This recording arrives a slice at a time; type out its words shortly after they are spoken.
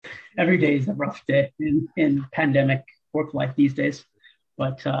every day is a rough day in pandemic work life these days.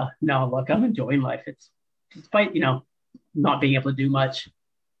 But no, look, I'm enjoying life. It's despite not being able to do much.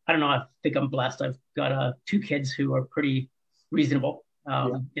 I don't know. I think I'm blessed. I've got two kids who are pretty reasonable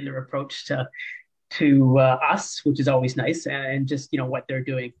Yeah. in their approach to us, which is always nice, and just what they're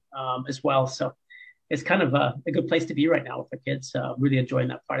doing as well. So it's kind of a good place to be right now with the kids. Really enjoying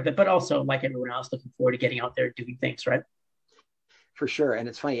that part of it, but also like everyone else, looking forward to getting out there doing things. Right? For sure. And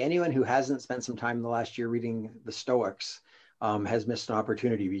it's funny, anyone who hasn't spent some time in the last year reading the Stoics has missed an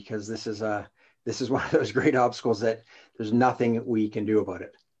opportunity, because this is one of those great obstacles that there's nothing we can do about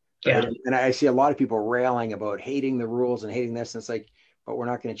it. Right. Yeah. And I see a lot of people railing about hating the rules and hating this. And it's like, but we're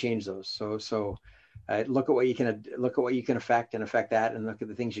not going to change those. So look at what you can affect and affect that, and look at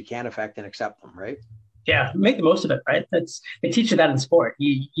the things you can affect and accept them. Right. Yeah. Make the most of it. Right. They teach you that in sport.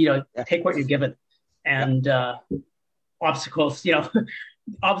 You Yeah. take what you're given, Yeah. and obstacles.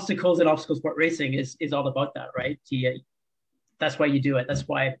 Obstacles in obstacle sport racing is all about that, right? That's why you do it. That's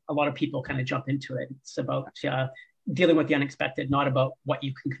why a lot of people kind of jump into it. It's about dealing with the unexpected, not about what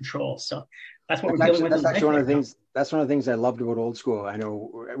you can control. So that's what we're dealing with. That's actually one of the things. That's one of the things I loved about old school. I know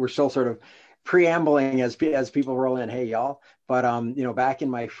we're still sort of preambling as people roll in. Hey, y'all! But back in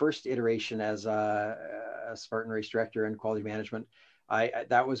my first iteration as a Spartan race director and quality management, I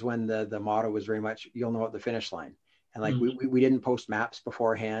that was when the motto was very much, you'll know at the finish line. And like we didn't post maps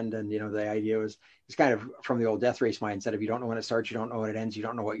beforehand, and the idea was, it's kind of from the old death race mindset. If you don't know when it starts, you don't know when it ends, you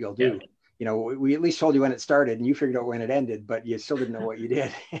don't know what you'll do. Yeah. We at least told you when it started, and you figured out when it ended, but you still didn't know what you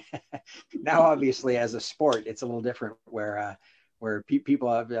did. Now, obviously, as a sport, it's a little different, where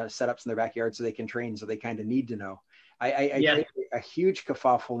people have setups in their backyard so they can train, so they kind of need to know. I created a huge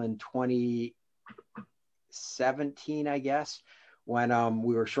kerfuffle in 2017, I guess, when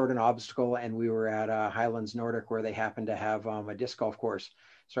we were short an obstacle, and we were at Highlands Nordic, where they happened to have a disc golf course.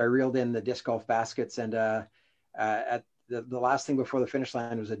 So I reeled in the disc golf baskets, and at the last thing before the finish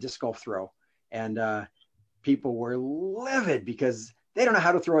line was a disc golf throw. And people were livid because they don't know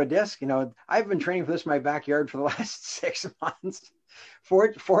how to throw a disc. I've been training for this in my backyard for the last 6 months.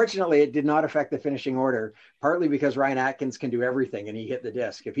 Fortunately, it did not affect the finishing order, partly because Ryan Atkins can do everything, and he hit the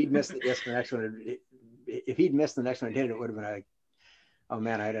disc. If he'd missed the disc, if he'd missed the next one, it would have been oh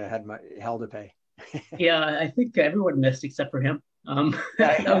man, I'd have had my hell to pay. Yeah, I think everyone missed except for him.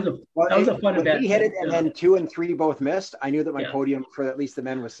 That was a fun event. He hit it, and then 2 and 3 both missed. I knew that my podium for at least the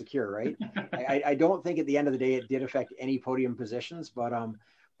men was secure, right? I don't think at the end of the day it did affect any podium positions, but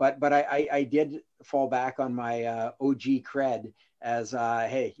I did fall back on my OG cred as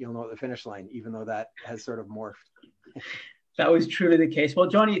hey, you'll know at the finish line, even though that has sort of morphed. That was truly the case. Well,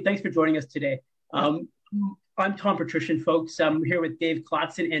 Johnny, thanks for joining us today. I'm Tom Patrician, folks. I'm here with Dave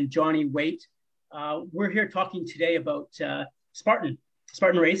Klatzen and Johnny Waite. We're here talking today about Spartan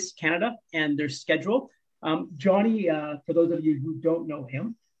Race Canada and their schedule. Johnny, for those of you who don't know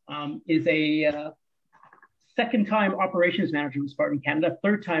him, is a second-time operations manager with Spartan Canada,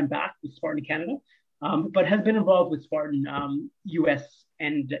 third time back with Spartan Canada, but has been involved with Spartan US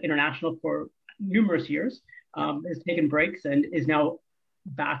and international for numerous years, has taken breaks, and is now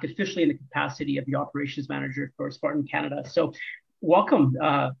back officially in the capacity of the operations manager for Spartan Canada. So welcome,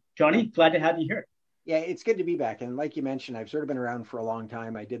 Johnny. Glad to have you here. Yeah, it's good to be back. And like you mentioned, I've sort of been around for a long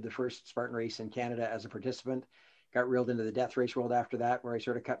time. I did the first Spartan race in Canada as a participant, got reeled into the death race world after that, where I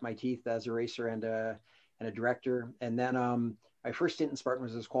sort of cut my teeth as a racer and a director. And then my first stint in Spartan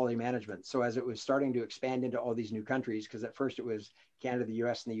was as quality management. So as it was starting to expand into all these new countries, because at first it was Canada, the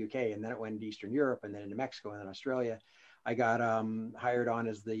US, and the UK, and then it went into Eastern Europe, and then into Mexico, and then Australia. I got hired on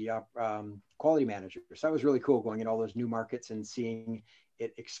as the quality manager. So that was really cool, going in all those new markets and seeing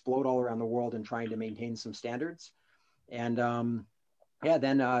it explode all around the world and trying to maintain some standards. And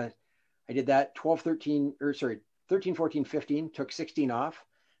then I did that 13, 14, 15, took 16 off,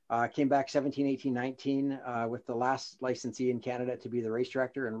 came back 17, 18, 19 with the last licensee in Canada to be the race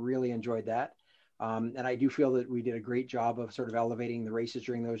director, and really enjoyed that. And I do feel that we did a great job of sort of elevating the races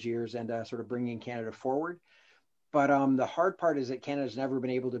during those years and sort of bringing Canada forward. But the hard part is that Canada's never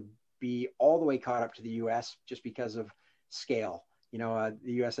been able to be all the way caught up to the US just because of scale. The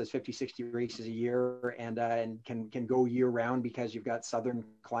US has 50, 60 races a year, and can go year round because you've got southern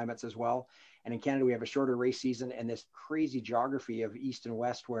climates as well. And in Canada, we have a shorter race season and this crazy geography of east and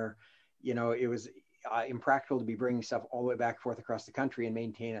west where, it was impractical to be bringing stuff all the way back and forth across the country and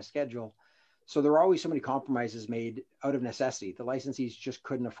maintain a schedule. So there were always so many compromises made out of necessity. The licensees just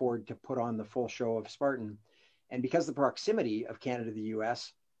couldn't afford to put on the full show of Spartan. And because of the proximity of Canada to the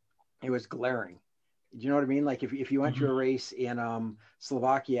US, it was glaring. Do you know what I mean? Like if you went to a race in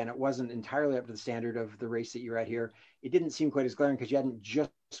Slovakia and it wasn't entirely up to the standard of the race that you're at here, it didn't seem quite as glaring because you hadn't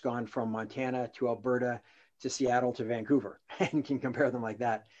just gone from Montana to Alberta to Seattle to Vancouver and can compare them like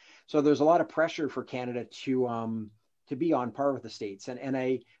that. So there's a lot of pressure for Canada to be on par with the States. And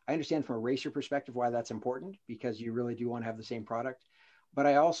I understand from a racer perspective why that's important, because you really do want to have the same product. But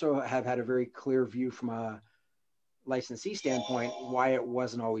I also have had a very clear view from a licensee standpoint why it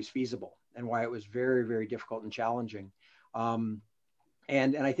wasn't always feasible and why it was very, very difficult and challenging. And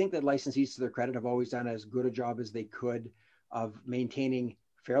I think that licensees, to their credit, have always done as good a job as they could of maintaining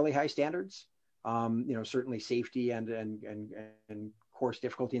fairly high standards. Certainly safety and course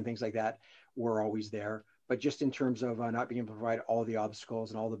difficulty and things like that were always there. But just in terms of not being able to provide all the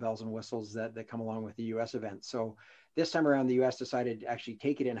obstacles and all the bells and whistles that come along with the U.S. event. So this time around, the U.S. decided to actually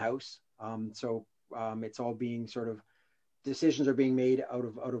take it in-house. It's all being sort of, decisions are being made out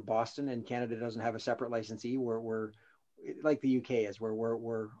of Boston, and Canada doesn't have a separate licensee. We're like the UK is, where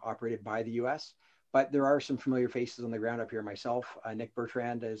we're operated by the US. But there are some familiar faces on the ground up here. Myself, Nick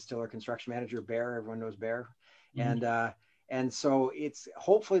Bertrand is still our construction manager. Bear, everyone knows Bear. Mm-hmm. And so it's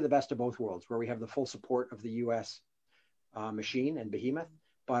hopefully the best of both worlds, where we have the full support of the US machine and behemoth,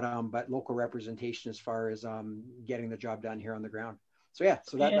 but local representation as far as getting the job done here on the ground. So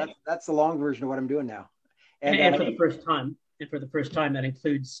that's the long version of what I'm doing now. And for the first time, that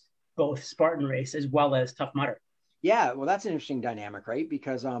includes both Spartan Race as well as Tough Mudder. Yeah, well, that's an interesting dynamic, right?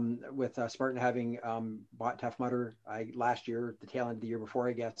 Because with Spartan having bought Tough Mudder last year, the tail end of the year before,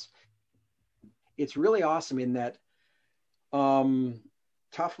 I guess, it's really awesome in that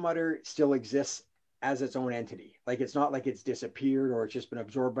Tough Mudder still exists as its own entity. Like, it's not like it's disappeared or it's just been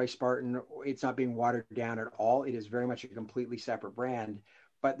absorbed by Spartan. It's not being watered down at all. It is very much a completely separate brand,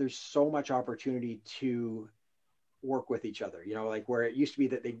 but there's so much opportunity to work with each other, like where it used to be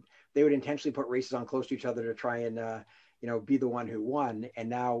that they would intentionally put races on close to each other to try and, be the one who won. And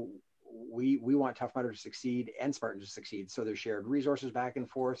now we want Tough Mudder to succeed and Spartan to succeed. So there's shared resources back and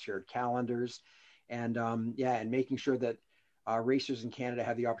forth, shared calendars, and making sure that racers in Canada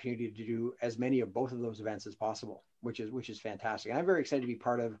have the opportunity to do as many of both of those events as possible, which is fantastic. And I'm very excited to be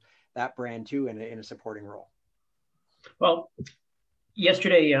part of that brand too, in a supporting role. Well,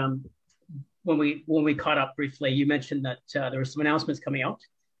 yesterday, when we caught up briefly, you mentioned that there were some announcements coming out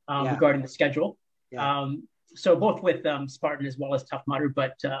regarding the schedule. Yeah. So both with Spartan as well as Tough Mudder,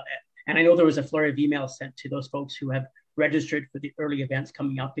 but and I know there was a flurry of emails sent to those folks who have registered for the early events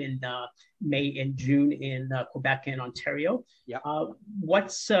coming up in May and June in Quebec and Ontario. Yeah.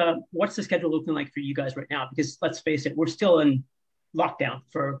 What's the schedule looking like for you guys right now? Because let's face it, we're still in lockdown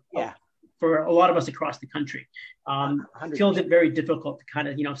for a lot of us across the country. Feels it very difficult to kind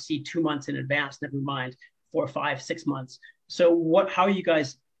of see 2 months in advance, never mind 4, 5, 6 months. So how are you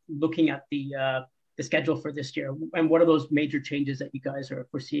guys looking at the schedule for this year, and what are those major changes that you guys are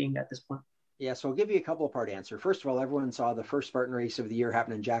foreseeing at this point? Yeah, so I'll give you a couple of part answer. First of all, everyone saw the first Spartan race of the year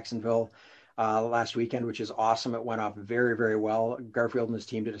happen in Jacksonville last weekend, which is awesome. It went off very, very well. Garfield and his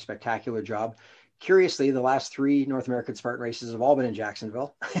team did a spectacular job. Curiously, the last 3 North American Spartan races have all been in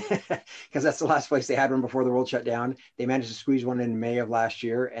Jacksonville, because that's the last place they had one before the world shut down. They managed to squeeze one in May of last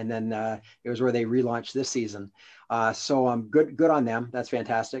year, and then it was where they relaunched this season. So good on them. That's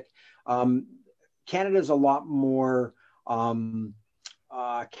fantastic. Canada's a lot more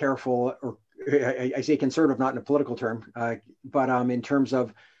careful, or I say conservative, not in a political term, but in terms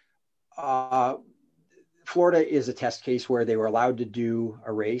of Florida is a test case where they were allowed to do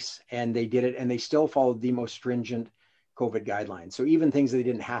a race, and they did it, and they still followed the most stringent COVID guidelines. So even things that they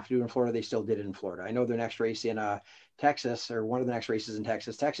didn't have to do in Florida, they still did it in Florida. I know their next race in Texas, or one of the next races in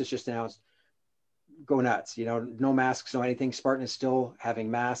Texas just announced, go nuts, no masks, no anything. Spartan is still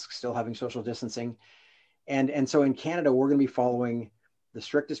having masks, still having social distancing. And so in Canada, we're going to be following the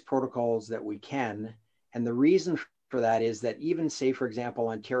strictest protocols that we can. And the reason for that is that even, say, for example,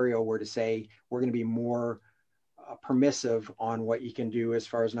 Ontario were to say, we're going to be more permissive on what you can do as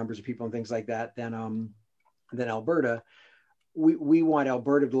far as numbers of people and things like that than Alberta. We want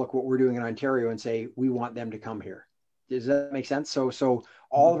Alberta to look at what we're doing in Ontario and say, we want them to come here. Does that make sense? So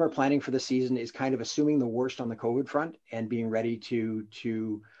all of our planning for the season is kind of assuming the worst on the COVID front and being ready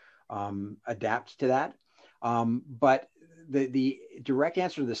to adapt to that. But the direct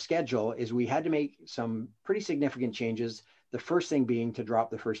answer to the schedule is we had to make some pretty significant changes. The first thing being to drop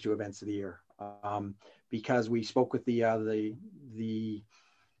the first 2 events of the year, because we spoke with the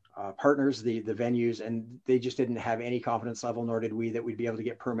partners, the venues, and they just didn't have any confidence level, nor did we, that we'd be able to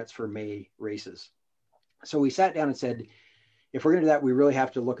get permits for May races. So we sat down and said, if we're going to do that, we really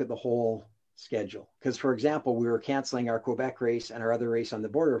have to look at the whole schedule. Because, for example, we were canceling our Quebec race and our other race on the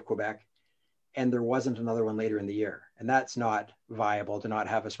border of Quebec and there wasn't another one later in the year. And that's not viable to not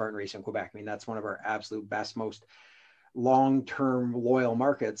have a Spartan race in Quebec. I mean, that's one of our absolute best, most long-term loyal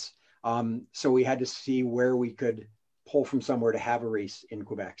markets. So we had to see where we could pull from somewhere to have a race in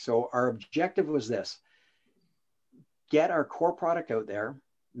Quebec. So our objective was this: get our core product out there,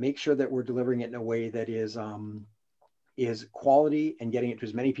 make sure that we're delivering it in a way that is quality and getting it to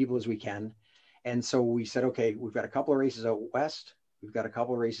as many people as we can. And so we said, okay, we've got a couple of races out west. We've got a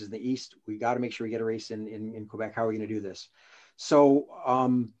couple of races in the east. We got to make sure we get a race in Quebec. How are we going to do this? So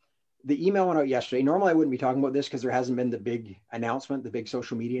the email went out yesterday. Normally I wouldn't be talking about this because there hasn't been the big announcement, the big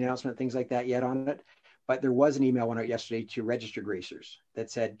social media announcement, things like that yet on it. But there was an email went out yesterday to registered racers that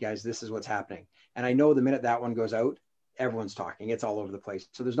said, guys, this is what's happening. And I know the minute that one goes out, everyone's talking. It's all over the place.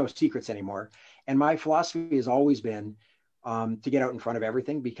 So there's no secrets anymore. And my philosophy has always been to get out in front of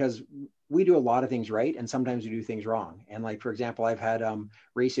everything, because we do a lot of things right and sometimes we do things wrong. And like, for example, I've had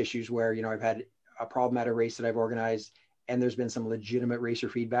race issues where, you know, I've had a problem at a race that I've organized and there's been some legitimate racer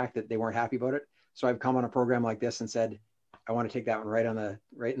feedback that they weren't happy about it. So I've come on a program like this and said, I want to take that one right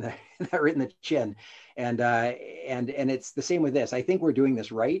in the chin. And it's the same with this. I think we're doing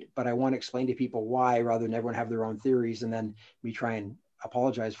this right, but I want to explain to people why, rather than everyone have their own theories and then me try and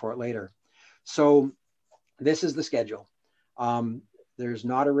apologize for it later. So this is the schedule. There's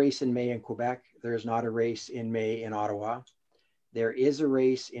not a race in May in Quebec. There's not a race in May in Ottawa. There is a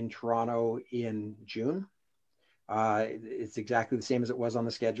race in Toronto in June. It's exactly the same as it was on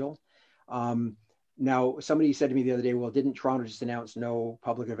the schedule. Now, somebody said to me the other day, well, didn't Toronto just announce no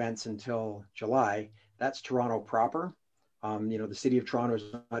public events until July? That's Toronto proper. You know, the city of Toronto is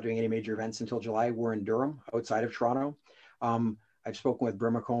not doing any major events until July. We're in Durham, outside of Toronto. I've spoken with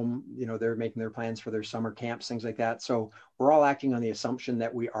Brimacombe, you know, they're making their plans for their summer camps, things like that. So we're all acting on the assumption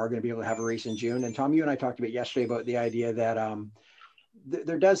that we are going to be able to have a race in June. And Tom, you and I talked about yesterday about the idea that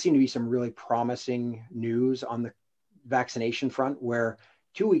there does seem to be some really promising news on the vaccination front, where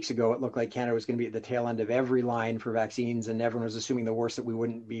 2 weeks ago, it looked like Canada was going to be at the tail end of every line for vaccines, and everyone was assuming the worst, that we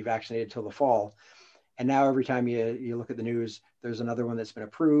wouldn't be vaccinated till the fall. And now every time you look at the news, there's another one that's been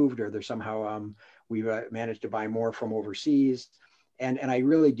approved, or there's somehow we've managed to buy more from overseas. And I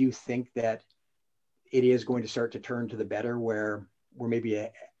really do think that it is going to start to turn to the better, where we're maybe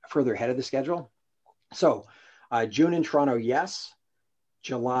further ahead of the schedule. So June in Toronto, yes.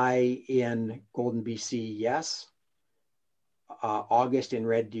 July in Golden, BC, yes. August in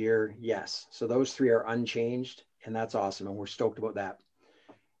Red Deer, yes. So those three are unchanged, and that's awesome, and we're stoked about that.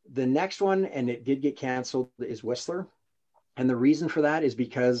 The next one, and it did get canceled, is Whistler. And the reason for that is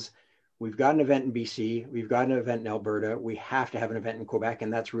because we've got an event in BC, we've got an event in Alberta, we have to have an event in Quebec,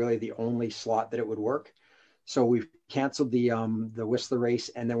 and that's really the only slot that it would work. So we've canceled the Whistler race,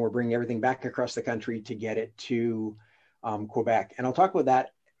 and then we're bringing everything back across the country to get it to Quebec. And I'll talk about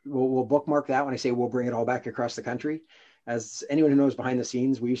that. We'll bookmark that when I say we'll bring it all back across the country. As anyone who knows behind the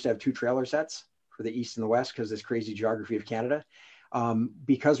scenes, we used to have 2 trailer sets for the East and the West because this crazy geography of Canada.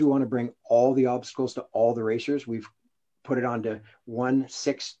 Because we want to bring all the obstacles to all the racers, we've put it onto 1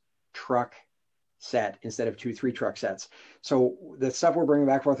 6-truck set instead of 2 3-truck sets. So the stuff we're bringing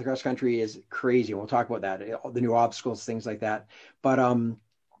back forth across country is crazy. We'll talk about that, the new obstacles, things like that. But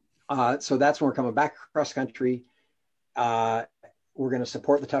so that's when we're coming back across country. We're going to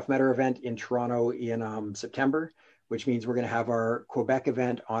support the Tough Mudder event in Toronto in September, which means we're going to have our Quebec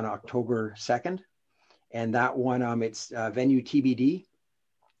event on October 2nd. And that one, it's venue TBD.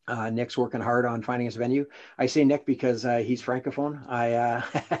 Nick's working hard on finding us a venue. I say Nick because he's Francophone.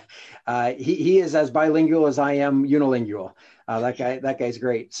 He is as bilingual as I am unilingual. That guy's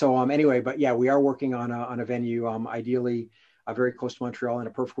great. So anyway, but yeah, we are working on a venue, ideally very close to Montreal. In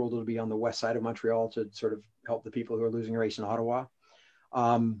a perfect world, it'll be on the west side of Montreal to sort of help the people who are losing a race in Ottawa.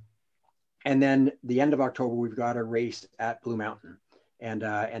 And then the end of October, we've got a race at Blue Mountain. And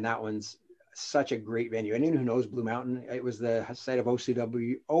that one's such a great venue. Anyone who knows Blue Mountain, it was the site of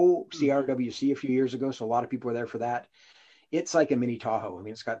OCRWC a few years ago. So a lot of people were there for that. It's like a mini Tahoe. I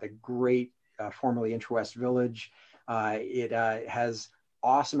mean, it's got the great, formerly Intra-West Village. It has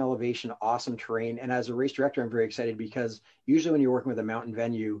awesome elevation, awesome terrain. And as a race director, I'm very excited because usually when you're working with a mountain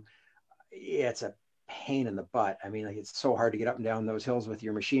venue, it's a pain in the butt. I mean, like, it's so hard to get up and down those hills with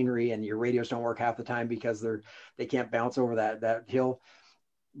your machinery, and your radios don't work half the time because they can't bounce over that hill.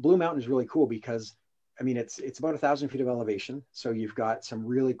 Blue Mountain is really cool because, I mean, it's about 1,000 feet of elevation. So you've got some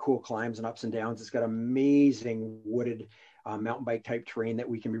really cool climbs and ups and downs. It's got amazing wooded mountain bike type terrain that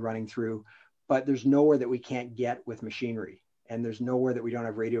we can be running through, but there's nowhere that we can't get with machinery, and there's nowhere that we don't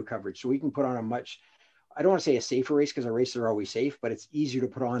have radio coverage. So we can put on a much, I don't want to say a safer race because our races are always safe, but it's easier to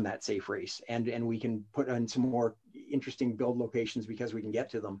put on that safe race. And we can put on some more interesting build locations because we can get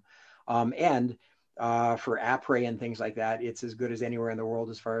to them. And for après and things like that, it's as good as anywhere in the world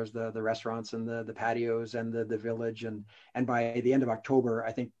as far as the restaurants and the patios and the village. And by the end of October,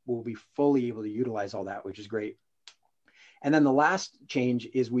 I think we'll be fully able to utilize all that, which is great. And then the last change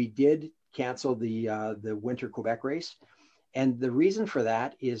is we did cancel the winter Quebec race. And the reason for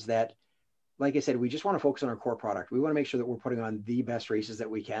that is that, like I said, we just want to focus on our core product. We want to make sure that we're putting on the best races that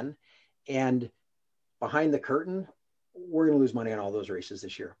we can. And behind the curtain, we're going to lose money on all those races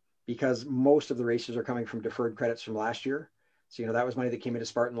this year because most of the races are coming from deferred credits from last year. So, that was money that came into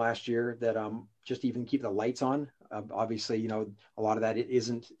Spartan last year that just even keep the lights on. Obviously, a lot of that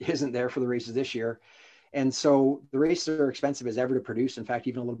isn't there for the races this year. And so the races are expensive as ever to produce. In fact,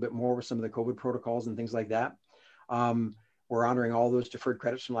 even a little bit more with some of the COVID protocols and things like that. We're honoring all those deferred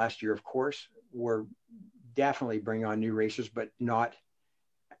credits from last year, of course. We're definitely bringing on new racers, but not,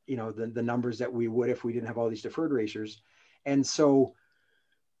 the numbers that we would if we didn't have all these deferred racers. And so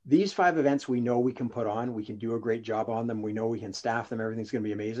these 5 events we know we can put on. We can do a great job on them. We know we can staff them. Everything's going to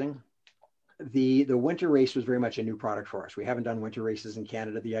be amazing. The winter race was very much a new product for us. We haven't done winter races in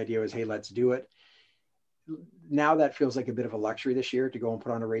Canada. The idea was, hey, let's do it. Now that feels like a bit of a luxury this year to go and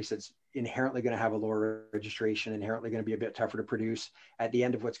put on a race that's inherently going to have a lower registration, inherently going to be a bit tougher to produce at the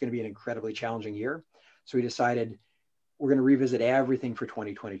end of what's going to be an incredibly challenging year. So we decided we're going to revisit everything for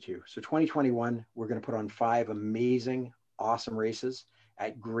 2022. So 2021, we're going to put on 5 amazing, awesome races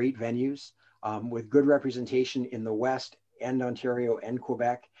at great venues with good representation in the West and Ontario and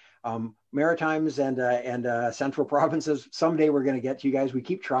Quebec. Maritimes and central provinces. Someday we're going to get to you guys. We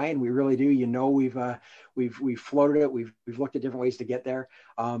keep trying. We really do. We've floated it. We've looked at different ways to get there.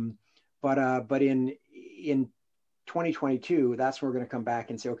 But in 2022, that's when we're going to come back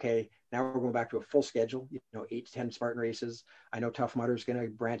and say, okay, now we're going back to a full schedule. 8 to 10 Spartan races. I know Tough Mudder is going to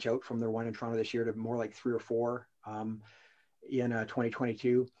branch out from their one in Toronto this year to more like 3 or 4 in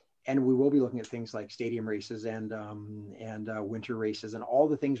 2022. And we will be looking at things like stadium races and winter races and all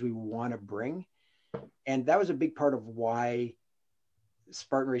the things we want to bring. And that was a big part of why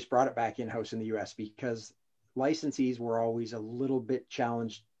Spartan Race brought it back in-house in the US, because licensees were always a little bit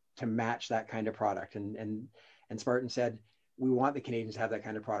challenged to match that kind of product. And Spartan said, we want the Canadians to have that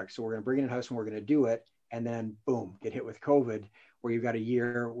kind of product. So we're going to bring it in-house and we're going to do it. And then boom, get hit with COVID, where you've got a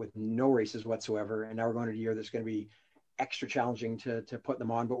year with no races whatsoever. And now we're going to a year that's going to be extra challenging to put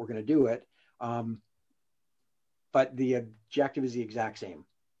them on, but we're going to do it. But the objective is the exact same,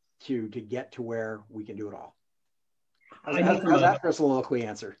 to get to where we can do it all. How's that for a soliloquy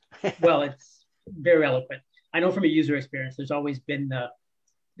answer? Well, it's very eloquent. I know from a user experience, there's always been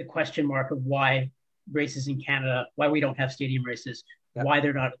the question mark of why races in Canada, why we don't have stadium races, why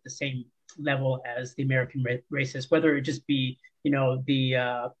they're not at the same level as the American races, whether it just be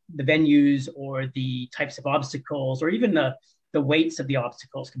the venues or the types of obstacles or even the weights of the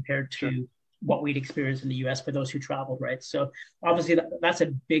obstacles compared to what we'd experience in the US for those who traveled, right? So obviously that's a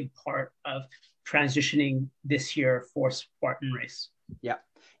big part of transitioning this year for Spartan Race. Yeah,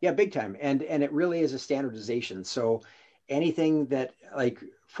 big time. And it really is a standardization. So anything that, like,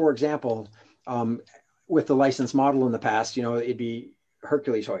 for example, with the license model in the past, it'd be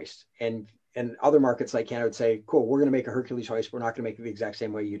Hercules hoist, and other markets like Canada would say, cool, we're going to make a Hercules hoist. We're not going to make it the exact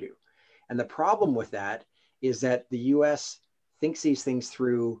same way you do. And the problem with that is that the US thinks these things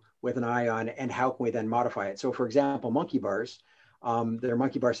through with an eye on, and how can we then modify it? So for example, monkey bars, their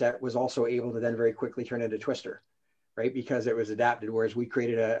monkey bar set was also able to then very quickly turn into Twister, right? Because it was adapted, whereas we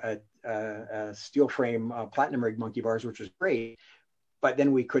created a steel frame platinum rig monkey bars, which was great, but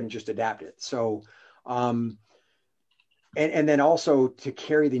then we couldn't just adapt it. So, and then also to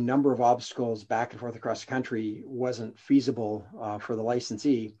carry the number of obstacles back and forth across the country wasn't feasible for the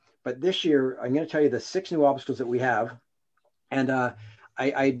licensee. But this year, I'm going to tell you the 6 new obstacles that we have. And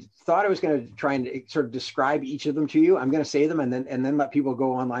I thought I was going to try and sort of describe each of them to you. I'm going to say them and then let people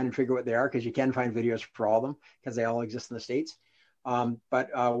go online and figure what they are, because you can find videos for all of them because they all exist in the States. But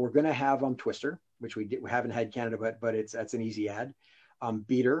we're going to have Twister, which we haven't had Canada, but that's an easy add.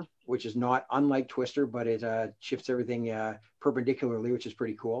 Beater, which is not unlike Twister, but it shifts everything perpendicularly, which is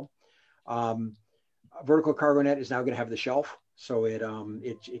pretty cool. Vertical cargo net is now going to have the shelf, so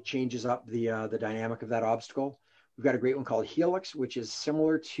it changes up the dynamic of that obstacle. We've got a great one called Helix, which is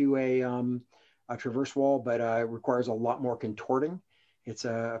similar to a traverse wall, but requires a lot more contorting. It's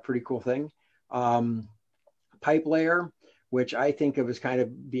a pretty cool thing. Pipe layer, which I think of as kind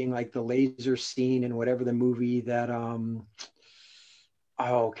of being like the laser scene in whatever the movie that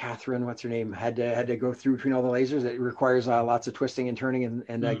Catherine, what's her name, had to go through between all the lasers. It requires lots of twisting and turning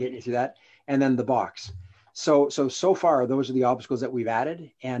and getting you through that. And then the box. So far, those are the obstacles that we've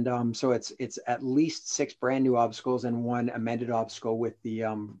added. And so it's at least 6 brand new obstacles and 1 amended obstacle with the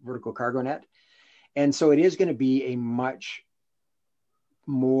vertical cargo net. And so it is going to be a much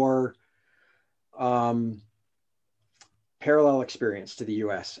more parallel experience to the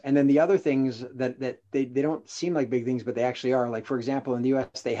US. And then the other things that they don't seem like big things, but they actually are. Like, for example, in the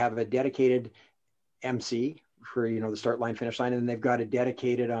US, they have a dedicated MC for, the start line, finish line. And then they've got a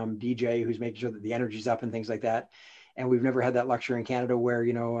dedicated DJ who's making sure that the energy's up and things like that. And we've never had that luxury in Canada where,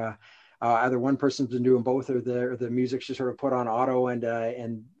 either one person's been doing both or the music's just sort of put on auto.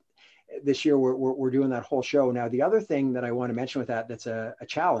 And this year we're doing that whole show. Now, the other thing that I want to mention with that's a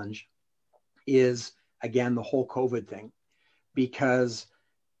challenge is, again, the whole COVID thing, because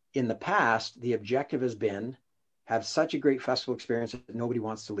in the past, the objective has been have such a great festival experience that nobody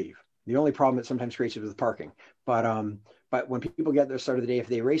wants to leave. The only problem it sometimes creates is with parking. But when people get their start of the day, if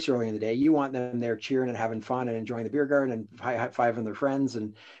they race early in the day, you want them there cheering and having fun and enjoying the beer garden and high-fiving their friends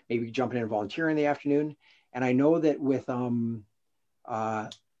and maybe jumping in and volunteering in the afternoon. And I know that with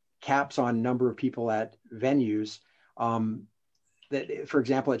caps on number of people at venues, that, for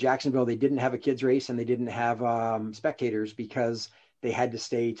example, at Jacksonville, they didn't have a kids race and they didn't have spectators because they had to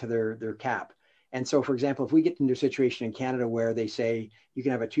stay to their cap. And so, for example, if we get into a situation in Canada where they say you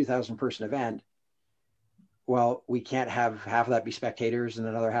can have a 2,000 person event, well, we can't have half of that be spectators and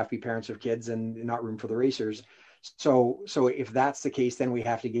another half be parents of kids and not room for the racers. So if that's the case, then we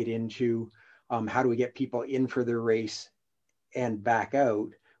have to get into how do we get people in for their race and back out,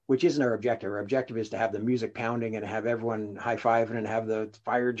 which isn't our objective. Our objective is to have the music pounding and have everyone high-fiving and have the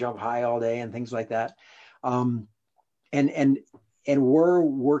fire jump high all day and things like that. And we're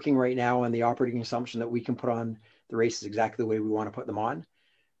working right now on the operating assumption that we can put on the races exactly the way we want to put them on.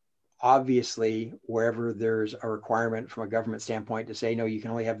 Obviously, wherever there's a requirement from a government standpoint to say, no, you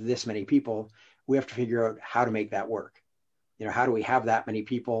can only have this many people, we have to figure out how to make that work. How do we have that many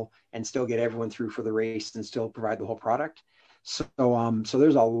people and still get everyone through for the race and still provide the whole product? So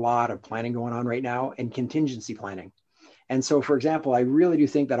there's a lot of planning going on right now and contingency planning. And so, for example, I really do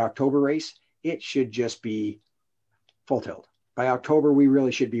think that October race, it should just be full tilt. By October, we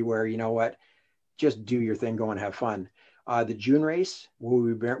really should be where, just do your thing, go and have fun. The June race, will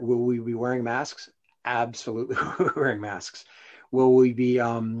we be wearing masks? Absolutely wearing masks. Will we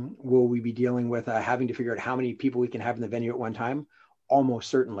be dealing with having to figure out how many people we can have in the venue at one time? Almost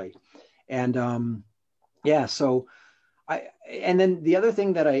certainly. And and then the other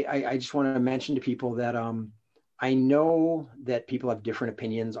thing that I just want to mention to people that I know that people have different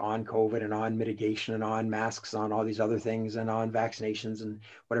opinions on COVID and on mitigation and on masks, on all these other things and on vaccinations and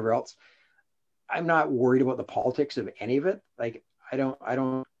whatever else. I'm not worried about the politics of any of it. Like, I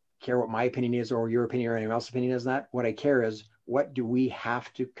don't care what my opinion is or your opinion or anyone else's opinion is that. What I care is, what do we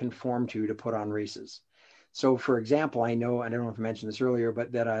have to conform to put on races? So, for example, I don't know if I mentioned this earlier,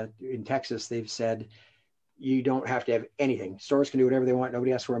 but that in Texas, they've said you don't have to have anything. Stores can do whatever they want.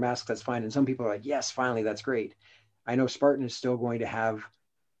 Nobody has to wear a mask. That's fine. And some people are like, yes, finally, that's great. I know Spartan is still going to have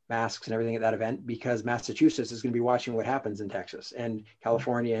masks and everything at that event because Massachusetts is going to be watching what happens in Texas, and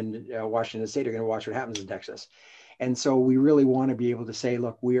California and Washington State are going to watch what happens in Texas. And so we really want to be able to say,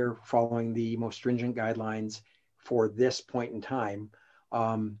 look, we're following the most stringent guidelines for this point in time,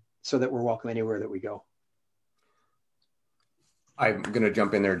 so that we're welcome anywhere that we go. I'm going to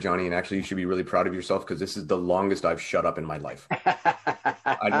jump in there, Johnny, and actually you should be really proud of yourself because this is the longest I've shut up in my life.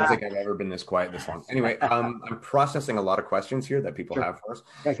 I don't think I've ever been this quiet this long. Anyway, I'm processing a lot of questions here that people have for us.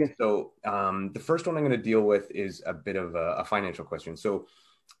 Okay. So the first one I'm going to deal with is a bit of a financial question. So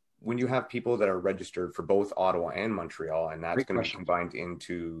when you have people that are registered for both Ottawa and Montreal, and that's going to be combined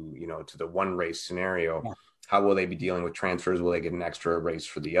into, to the one race scenario, how will they be dealing with transfers? Will they get an extra race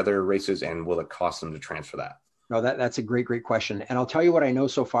for the other races, and will it cost them to transfer that? No, that's a great question. And I'll tell you what I know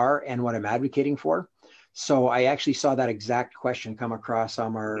so far and what I'm advocating for. So I actually saw that exact question come across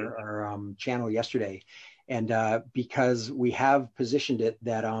on our channel yesterday. And because we have positioned it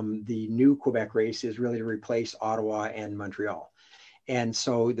that the new Quebec race is really to replace Ottawa and Montreal. And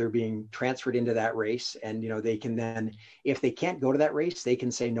so they're being transferred into that race. And, they can then, if they can't go to that race, they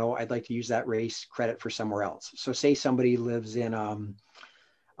can say, no, I'd like to use that race credit for somewhere else. So say somebody lives in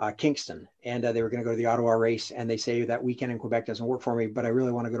Kingston, and they were going to go to the Ottawa race, and they say that weekend in Quebec doesn't work for me, but I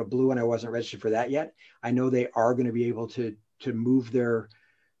really want to go to Blue and I wasn't registered for that yet. I know they are going to be able to move their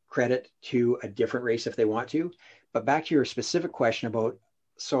credit to a different race if they want to. But back to your specific question about,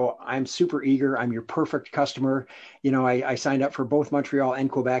 so I'm super eager. I'm your perfect customer. I signed up for both Montreal and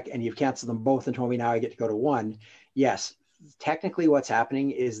Quebec, and you've canceled them both and told me now I get to go to one. Yes, technically what's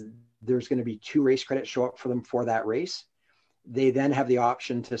happening is there's going to be 2 race credits show up for them for that race. they then have the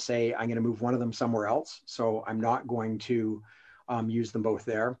option to say, I'm going to move one of them somewhere else. So I'm not going to use them both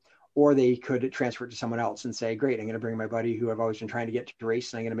there. Or they could transfer it to someone else and say, great, I'm going to bring my buddy who I've always been trying to get to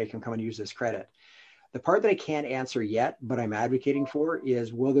race, and I'm going to make him come and use this credit. The part that I can't answer yet, but I'm advocating for,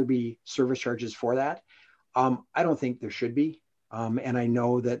 is will there be service charges for that? I don't think there should be. And I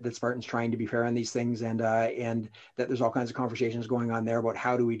know that Spartan's trying to be fair on these things, and that there's all kinds of conversations going on there about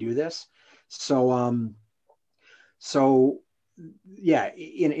how do we do this. So yeah,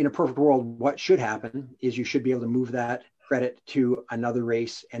 in a perfect world, what should happen is you should be able to move that credit to another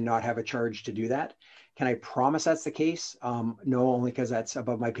race and not have a charge to do that. Can I promise that's the case? No, only because that's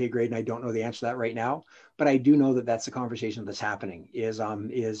above my pay grade and I don't know the answer to that right now. But I do know that that's the conversation that's happening, is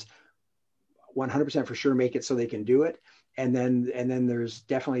 100% for sure make it so they can do it. And then there's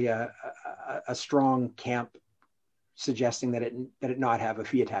definitely a strong camp suggesting that it not have a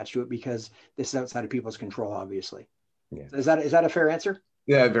fee attached to it, because this is outside of people's control, obviously. Yeah. Is that a fair answer?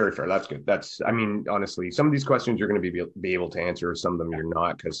 Yeah, very fair. That's good. I mean, honestly, some of these questions you're going to be able to answer. Some of them you're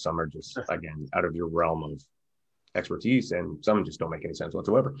not, because some are just, again, out of your realm of expertise, and some just don't make any sense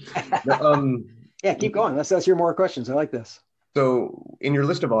whatsoever. Yeah, keep going. Let's hear more questions. I like this. So in your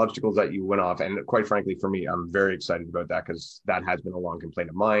list of obstacles that you went off, and quite frankly, for me, I'm very excited about that, because that has been a long complaint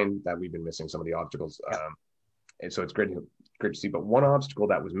of mine that we've been missing some of the obstacles. Yeah. And so it's great to see. But one obstacle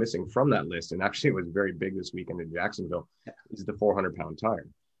that was missing from that list, and actually it was very big this weekend in Jacksonville, is the 400-pound tire.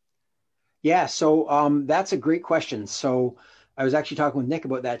 Yeah, so that's a great question. So I was actually talking with Nick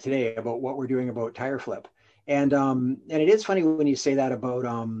about that today, about what we're doing about tire flip. And it is funny when you say that about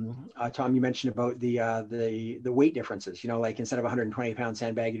Tom. You mentioned about the weight differences. You know, like instead of a 120-pound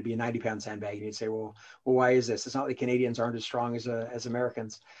sandbag, it'd be a 90-pound sandbag, and you'd say, well, why is this? It's not like Canadians aren't as strong as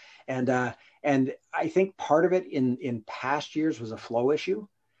Americans, and I think part of it in past years was a flow issue.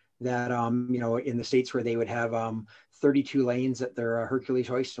 That you know, in the States where they would have 32 lanes at their Hercules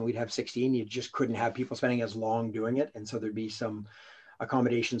hoist, and we'd have 16, you just couldn't have people spending as long doing it, and so there'd be some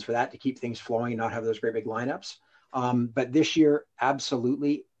accommodations for that to keep things flowing and not have those great big lineups. But this year,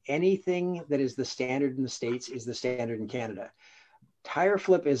 absolutely, anything that is the standard in the States is the standard in Canada. Tire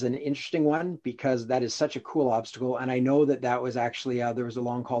flip is an interesting one, because that is such a cool obstacle. And I know that was actually, there was a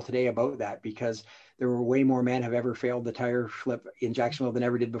long call today about that, because there were way more men have ever failed the tire flip in Jacksonville than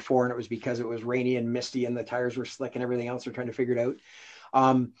ever did before. And it was because it was rainy and misty and the tires were slick and everything else. They're trying to figure it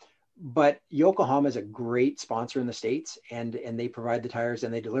out. But Yokohama is a great sponsor in the States, and they provide the tires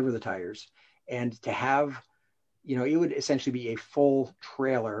and they deliver the tires. And to have, you know, it would essentially be a full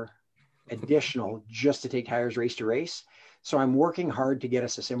trailer additional just to take tires race to race. So I'm working hard to get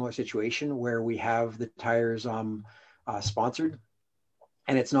us a similar situation where we have the tires sponsored,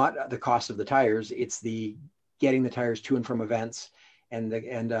 and it's not the cost of the tires; it's the getting the tires to and from events and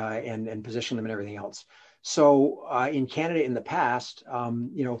position them and everything else. So in Canada in the past,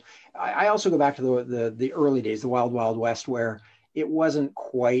 you know, I also go back to the early days, the wild, wild west, where it wasn't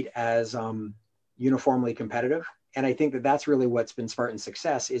quite as uniformly competitive. And I think that's really what's been Spartan's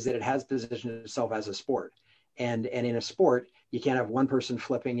success, is that it has positioned itself as a sport. And in a sport, you can't have one person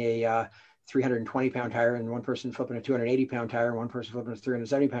flipping a 320-pound tire and one person flipping a 280-pound tire and one person flipping a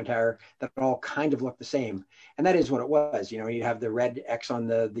 370-pound tire that all kind of look the same. And that is what it was. You know, you have the red X on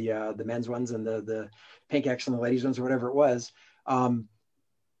the men's ones and the pink X on the ladies' ones, or whatever it was.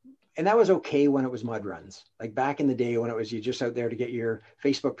 And that was okay when it was mud runs. Like back in the day when it was you just out there to get your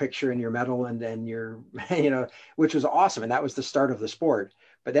Facebook picture and your medal and then your, you know, which was awesome. And that was the start of the sport.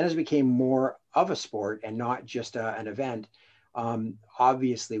 But then as it became more of a sport and not just an event,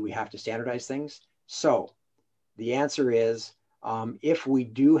 obviously we have to standardize things. So the answer is, if we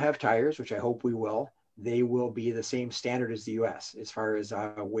do have tires, which I hope we will, they will be the same standard as the US as far as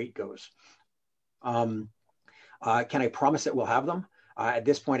weight goes. Can I promise that we'll have them? At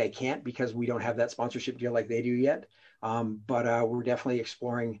this point, I can't, because we don't have that sponsorship deal like they do yet. But we're definitely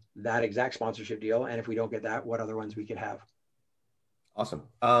exploring that exact sponsorship deal. And if we don't get that, what other ones we could have. Awesome.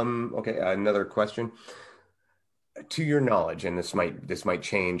 Okay, another question. To your knowledge, and this might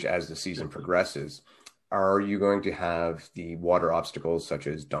change as the season progresses, are you going to have the water obstacles such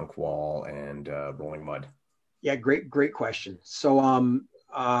as dunk wall and rolling mud? Yeah, great question. So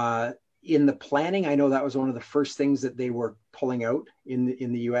in the planning, I know that was one of the first things that they were pulling out in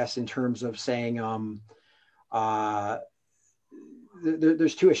the US in terms of saying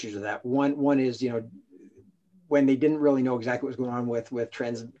there's two issues with that. One is, you know, when they didn't really know exactly what was going on with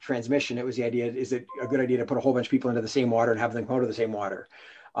transmission, it was the idea, is it a good idea to put a whole bunch of people into the same water and have them come out of the same water?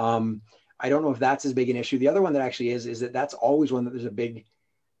 I don't know if that's as big an issue. The other one that actually is that that's always one that there's a big,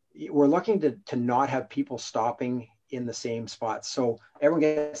 we're looking to not have people stopping in the same spots. So everyone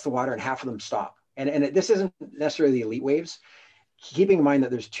gets the water and half of them stop. and this isn't necessarily the elite waves, keeping in mind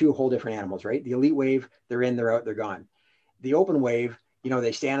that there's two whole different animals, right? The elite wave, they're in, they're out, they're gone. The open wave,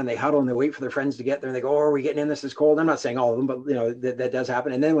 they stand and they huddle and they wait for their friends to get there and they go, oh, are we getting in? This is cold. I'm not saying all of them, but that does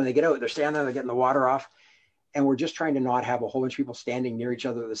happen. And then when they get out, they're standing there, they're getting the water off. And we're just trying to not have a whole bunch of people standing near each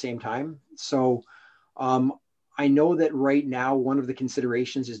other at the same time. So I know that right now, one of the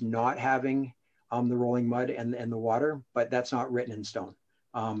considerations is not having the rolling mud and the water, but that's not written in stone.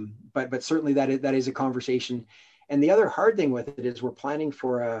 But certainly that is a conversation. And the other hard thing with it is we're planning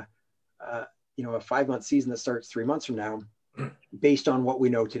for a 5-month season that starts 3 months from now, based on what we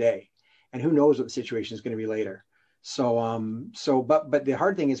know today, and who knows what the situation is going to be later. But the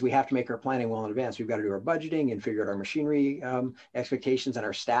hard thing is we have to make our planning well in advance. We've got to do our budgeting and figure out our machinery expectations and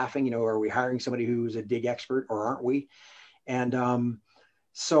our staffing. Are we hiring somebody who's a dig expert or aren't we? And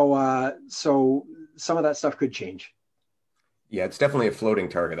so some of that stuff could change. Yeah, it's definitely a floating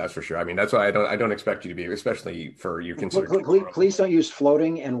target, that's for sure. I mean, that's why I don't expect you to be, especially for you consider. Please don't use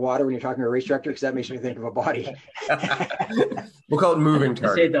floating and water when you're talking to a race director, because that makes me think of a body. We'll call it moving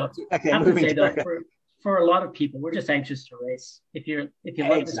target. For a lot of people, we're just anxious to race. If you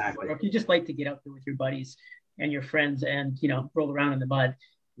love this sport, or if you just like to get out there with your buddies and your friends and roll around in the mud,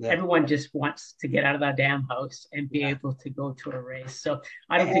 everyone just wants to get out of that damn house and be able to go to a race. So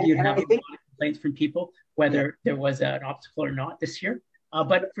I don't think you'd have a lot of complaints from people whether there was an obstacle or not this year.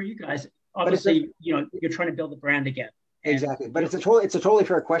 But for you guys, obviously, you're trying to build a brand again. Exactly. But it's a totally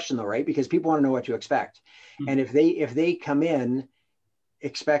fair question though, right? Because people want to know what to expect. Mm-hmm. And if they come in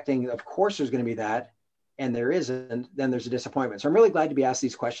expecting, of course, there's going to be that, and there isn't, then there's a disappointment. So I'm really glad to be asked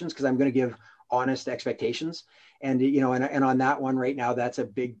these questions, because I'm going to give honest expectations. And, and on that one right now, that's a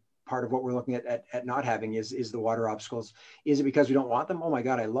big part of what we're looking at not having is the water obstacles. Is it because we don't want them? Oh my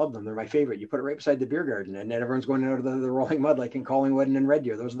God, I love them. They're my favorite. You put it right beside the beer garden and then everyone's going out of the rolling mud, like in Collingwood and in Red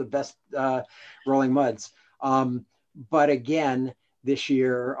Deer. Those are the best rolling muds. But again, this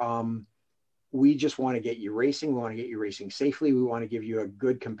year, we just want to get you racing. We want to get you racing safely. We want to give you a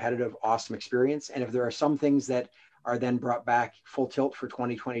good, competitive, awesome experience. And if there are some things that are then brought back full tilt for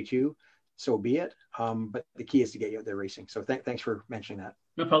 2022, so be it. But the key is to get you out there racing. So thanks for mentioning that.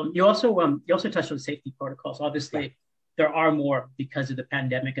 No problem. You also touched on safety protocols. Obviously, there are more because of the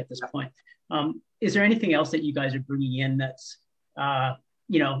pandemic at this point. Is there anything else that you guys are bringing in that's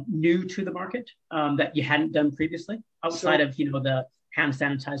new to the market that you hadn't done previously outside of the hand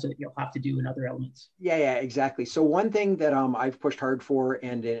sanitizer that you'll have to do in other elements? Yeah, exactly. So one thing that I've pushed hard for,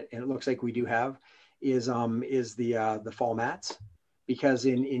 and it looks like we do have, is the fall mats. Because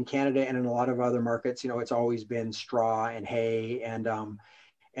in Canada and in a lot of other markets, it's always been straw and hay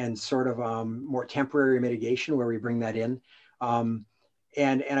and sort of more temporary mitigation where we bring that in. And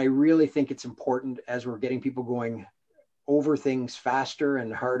I really think it's important, as we're getting people going over things faster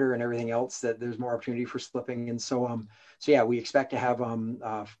and harder and everything else, that there's more opportunity for slipping. And so we expect to have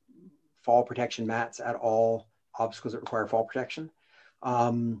fall protection mats at all obstacles that require fall protection.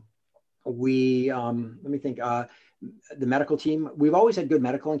 Let me think. The medical team, we've always had good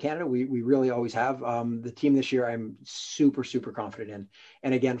medical in Canada. We really always have. The team this year, I'm super confident in,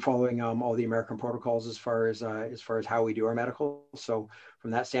 and again, following all the American protocols as far as how we do our medical. So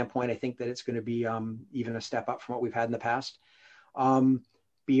from that standpoint, I think that it's going to be even a step up from what we've had in the past.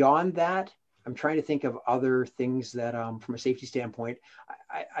 Beyond that, I'm trying to think of other things that, from a safety standpoint,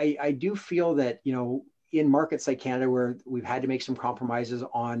 I do feel that in markets like Canada, where we've had to make some compromises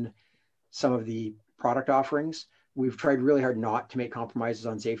on some of the product offerings, we've tried really hard not to make compromises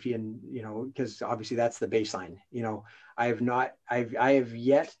on safety, and because obviously that's the baseline. I have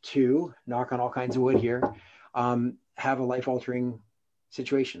yet to, knock on all kinds of wood here, have a life-altering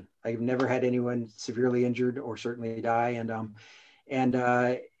situation. I've never had anyone severely injured or certainly die, and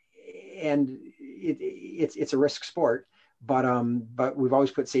it's a risk sport, but we've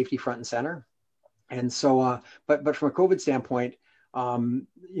always put safety front and center. And so, but from a COVID standpoint,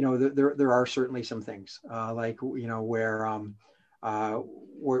 there are certainly some things where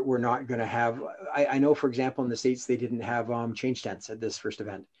we're not going to have. I know, for example, in the States, they didn't have change tents at this first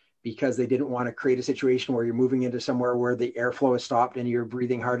event because they didn't want to create a situation where you're moving into somewhere where the airflow is stopped and you're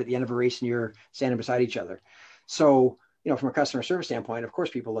breathing hard at the end of a race and you're standing beside each other. So, from a customer service standpoint, of course,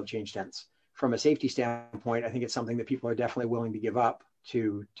 people love change tents. From a safety standpoint, I think it's something that people are definitely willing to give up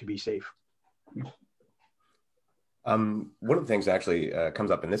to be safe. One of the things that actually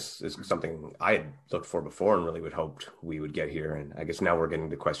comes up, and this is something I had looked for before and really would hoped we would get here, and I guess now we're getting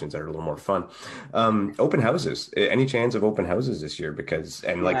to questions that are a little more fun. Open houses. Any chance of open houses this year? Because,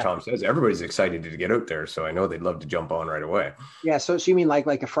 and like Tom says, everybody's excited to get out there, so I know they'd love to jump on right away. Yeah, so you mean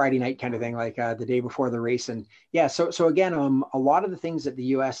like a Friday night kind of thing, like the day before the race, and yeah, so again, a lot of the things that the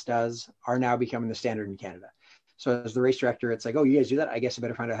U.S. does are now becoming the standard in Canada. So as the race director, it's like, oh, you guys do that? I guess I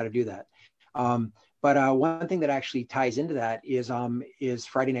better find out how to do that. But one thing that actually ties into that is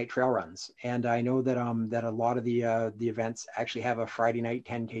Friday night trail runs, and I know that that a lot of the events actually have a Friday night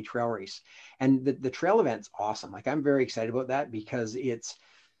 10K trail race, and the trail event's awesome. Like I'm very excited about that because it's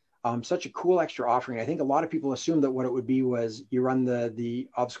such a cool extra offering. I think a lot of people assume that what it would be was you run the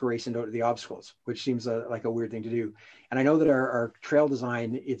obstacle race and go to the obstacles, which seems like a weird thing to do. And I know that our trail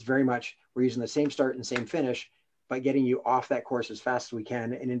design, it's very much we're using the same start and same finish, but getting you off that course as fast as we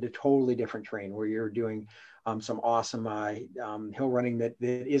can and into totally different terrain where you're doing some awesome hill running that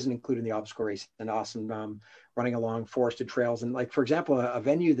isn't included in the obstacle race, and awesome running along forested trails. And like, for example, a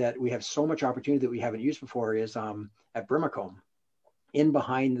venue that we have so much opportunity that we haven't used before is at Brimacombe, in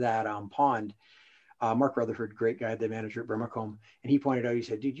behind that pond. Mark Rutherford, great guy, the manager at Brimacombe, and he pointed out, he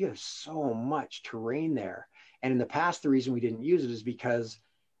said, dude, you have so much terrain there. And in the past, the reason we didn't use it is because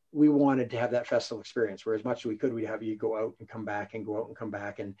we wanted to have that festival experience where as much as we could, we'd have you go out and come back and go out and come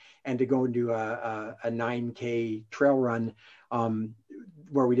back, and to go and do a 9K trail run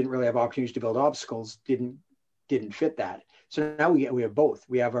where we didn't really have opportunities to build obstacles didn't fit that. So now we have both.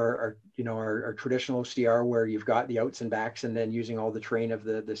 We have our traditional OCR where you've got the outs and backs and then using all the terrain of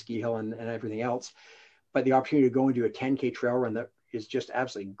the ski hill and everything else, but the opportunity to go and do a 10K trail run that is just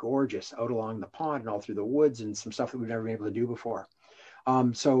absolutely gorgeous out along the pond and all through the woods and some stuff that we've never been able to do before.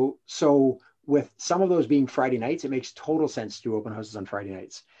 So with some of those being Friday nights, it makes total sense to do open houses on Friday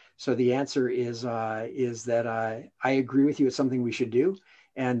nights. So the answer is that I agree with you. It's something we should do.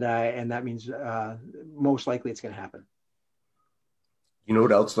 And that means most likely it's going to happen. You know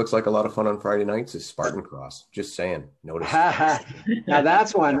what else looks like a lot of fun on Friday nights is Spartan Cross. Just saying. Notice. Now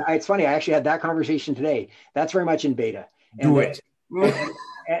that's one. It's funny. I actually had that conversation today. That's very much in beta. Do it.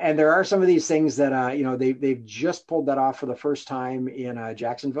 And there are some of these things that they've just pulled that off for the first time in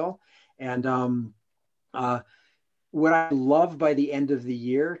Jacksonville. And would I love by the end of the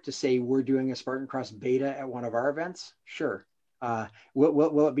year to say we're doing a Spartan Cross beta at one of our events? Sure.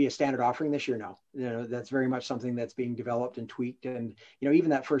 Will it be a standard offering this year? No. That's very much something that's being developed and tweaked. And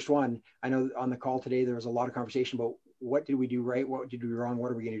even that first one, I know on the call today there was a lot of conversation about what did we do right, what did we do wrong,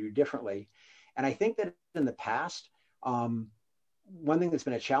 what are we going to do differently. And I think that in the past, one thing that's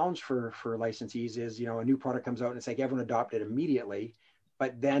been a challenge for licensees is, a new product comes out and it's like everyone adopted immediately,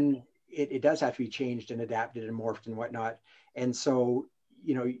 but then it does have to be changed and adapted and morphed and whatnot. And so,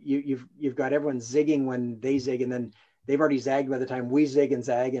 you've got everyone zigging when they zig, and then they've already zagged by the time we zig and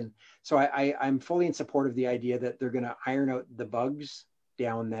zag. And so I'm fully in support of the idea that they're going to iron out the bugs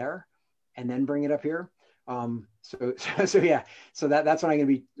down there and then bring it up here. So that's when I'm going to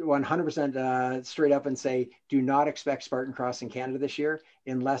be 100% straight up and say, do not expect Spartan Cross in Canada this year,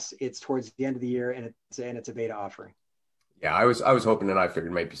 unless it's towards the end of the year and it's a beta offering. Yeah, I was hoping, and I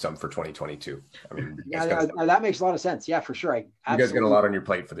figured maybe something for 2022. I mean, that makes a lot of sense. Yeah, for sure. You guys got a lot on your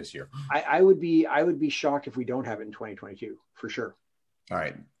plate for this year. I would be shocked if we don't have it in 2022 for sure. All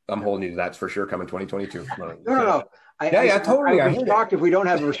right, I'm holding you to that's for sure coming 2022. No. Totally. I would be shocked if we don't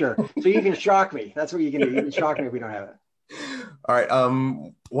have it for sure. So you can shock me. That's what you can do. You can shock me if we don't have it. All right.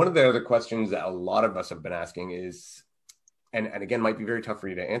 One of the other questions that a lot of us have been asking is, and again, might be very tough for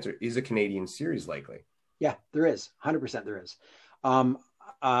you to answer, is a Canadian series likely? Yeah, there is. 100% there is.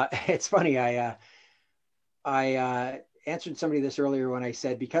 It's funny. I answered somebody this earlier when I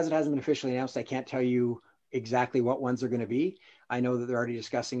said, because it hasn't been officially announced, I can't tell you exactly what ones are going to be. I know that they're already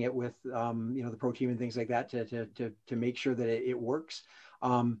discussing it with, the pro team and things like that to make sure that it works.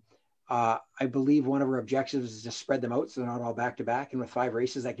 I believe one of our objectives is to spread them out so they're not all back to back. And with 5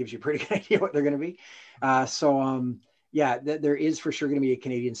 races, that gives you a pretty good idea what they're going to be. There is for sure going to be a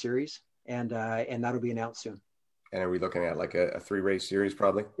Canadian series. And that'll be announced soon. And are we looking at like a 3-race series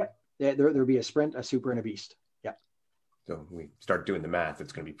probably? Yeah, there'll be a sprint, a super, and a beast. Yeah. So we start doing the math.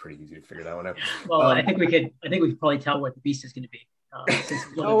 It's going to be pretty easy to figure that one out. Well, I think we could probably tell what the beast is going to be.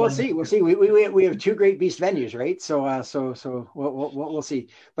 We'll see. We have 2 great beast venues, right? So we'll see.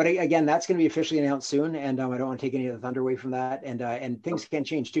 But again, that's going to be officially announced soon, and I don't want to take any of the thunder away from that. And things can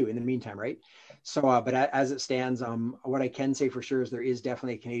change too in the meantime, right? So, but as it stands, what I can say for sure is there is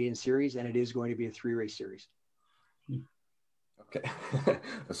definitely a Canadian series, and it is going to be a 3-race series. Okay.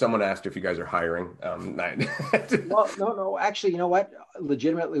 Someone asked if you guys are hiring. Well, no. Actually, you know what?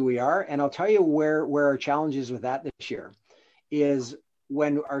 Legitimately, we are. And I'll tell you where our challenge is with that this year is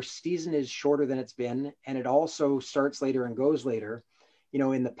when our season is shorter than it's been, and it also starts later and goes later. You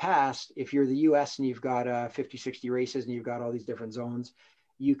know, in the past, if you're the US and you've got 50, 60 races and you've got all these different zones,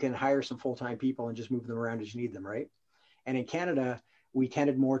 you can hire some full-time people and just move them around as you need them, right? And in Canada, we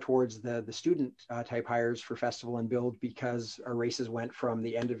tended more towards the student type hires for festival and build because our races went from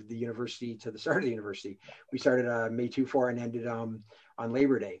the end of the university to the start of the university. We started May 24 and ended on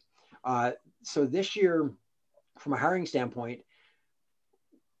Labor Day. So this year, from a hiring standpoint,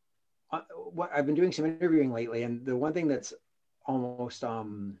 what I've been doing some interviewing lately, and the one thing that's almost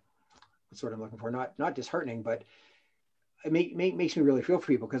what's what I'm looking for, not disheartening, but it makes me really feel for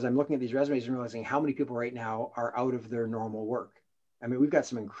people because I'm looking at these resumes and realizing how many people right now are out of their normal work. I mean, we've got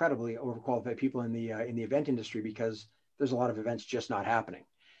some incredibly overqualified people in the event industry because there's a lot of events just not happening.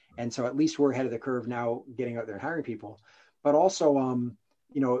 And so at least we're ahead of the curve now getting out there and hiring people. But also,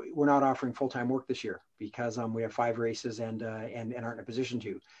 you know, we're not offering full-time work this year because we have 5 races and aren't in a position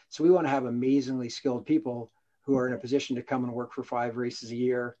to. So we want to have amazingly skilled people who are in a position to come and work for 5 races a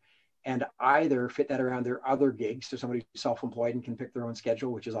year and either fit that around their other gigs. So somebody who's self-employed and can pick their own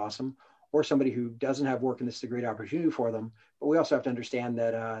schedule, which is awesome, or somebody who doesn't have work and this is a great opportunity for them. But we also have to understand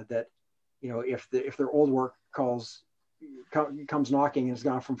that you know, if their old work comes knocking and is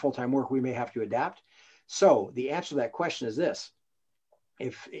gone from full-time work, we may have to adapt. So the answer to that question is this: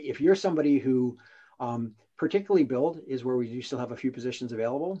 if you're somebody who particularly build is where we do still have a few positions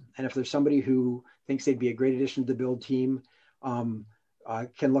available, and if there's somebody who thinks they'd be a great addition to the build team,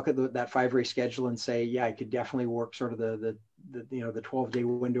 can look at that 5 race schedule and say, yeah, I could definitely work sort of the 12-day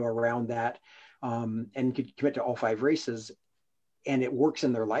window around that, and could commit to all 5 races, and it works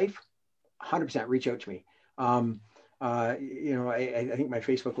in their life, 100% reach out to me. You know, I think my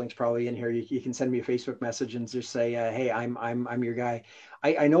Facebook link's probably in here. You can send me a Facebook message and just say, hey, I'm your guy.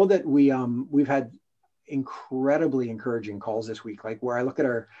 I know that we've had incredibly encouraging calls this week, like where I look at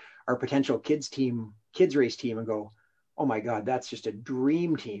our potential kids race team and go, oh my God, that's just a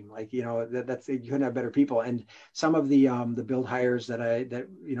dream team. Like, you know, that's you couldn't have better people. And some of the build hires that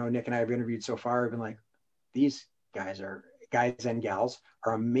you know, Nick and I have interviewed so far have been like, these guys and gals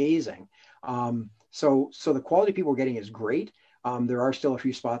are amazing. So the quality people we're getting is great. There are still a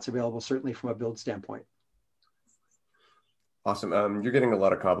few spots available, certainly from a build standpoint. Awesome. You're getting a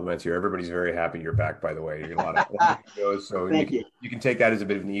lot of compliments here. Everybody's very happy you're back, by the way. You're getting a lot of egos, so you can take that as a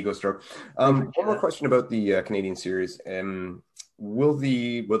bit of an ego stroke. One more question about the Canadian series. Will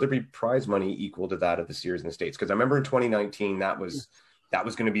there be prize money equal to that of the series in the States? Because I remember in 2019 that was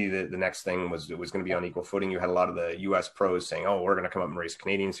going to be the next thing. It was going to be on equal footing. You had a lot of the US pros saying, oh, we're going to come up and race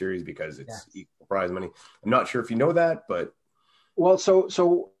Canadian series because it's equal prize money. I'm not sure if you know that, but well,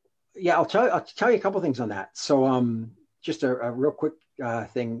 so yeah, I'll tell you a couple of things on that. So just a real quick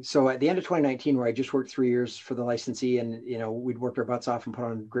thing. So at the end of 2019, where I just worked 3 years for the licensee, and you know, we'd worked our butts off and put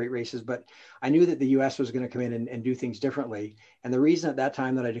on great races, but I knew that the US was going to come in and do things differently. And the reason at that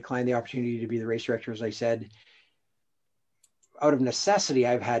time that I declined the opportunity to be the race director, as I said, out of necessity,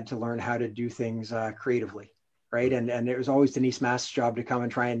 I've had to learn how to do things creatively, right? And it was always Denise Mast's job to come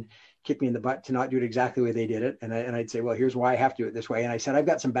and try and kick me in the butt to not do it exactly the way they did it. And I'd say, well, here's why I have to do it this way. And I said, I've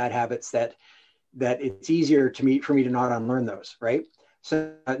got some bad habits that it's easier for me to not unlearn those, right?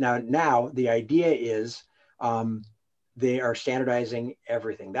 So now the idea is they are standardizing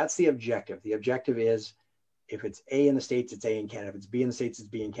everything. That's the objective. The objective is if it's A in the States, it's A in Canada. If it's B in the States, it's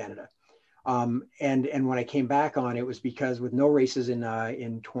B in Canada. And when I came back on, it was because with no races in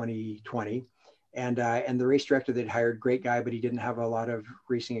 2020, and the race director they'd hired, great guy, but he didn't have a lot of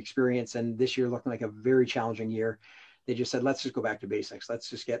racing experience. And this year looking like a very challenging year. They just said, let's just go back to basics. Let's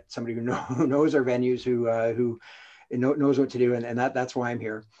just get somebody who knows our venues, who knows what to do. And that's why I'm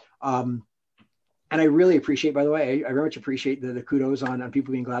here. And I really appreciate, by the way, I very much appreciate the kudos on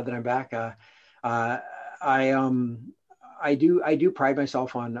people being glad that I'm back. I do pride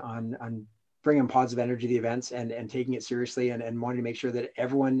myself on bringing positive energy to the events and taking it seriously and wanting to make sure that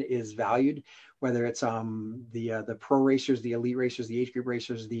everyone is valued, whether it's the pro racers, the elite racers, the age group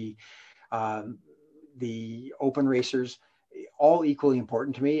racers, the open racers, all equally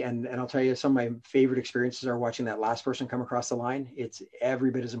important to me. And I'll tell you, some of my favorite experiences are watching that last person come across the line. It's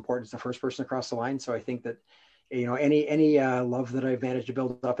every bit as important as the first person across the line. So I think that, you know, any love that I've managed to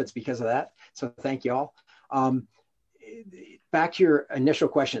build up, it's because of that. So thank you all. Back to your initial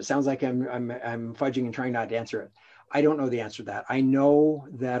question. It sounds like I'm fudging and trying not to answer it. I don't know the answer to that. I know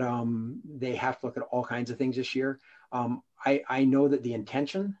that they have to look at all kinds of things this year. I know that the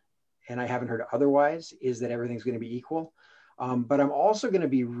intention, and I haven't heard otherwise, is that everything's going to be equal. But I'm also going to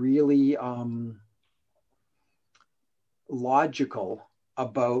be really logical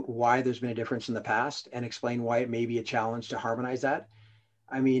about why there's been a difference in the past and explain why it may be a challenge to harmonize that.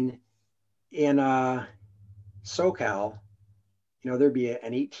 I mean, in SoCal, there'd be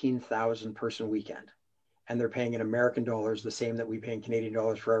an 18,000 person weekend, and they're paying in American dollars the same that we pay in Canadian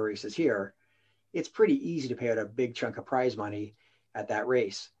dollars for our races here. It's pretty easy to pay out a big chunk of prize money at that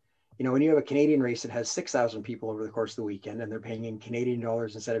race. When you have a Canadian race that has 6,000 people over the course of the weekend and they're paying in Canadian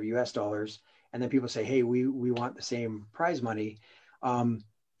dollars instead of US dollars, and then people say, hey, we want the same prize money,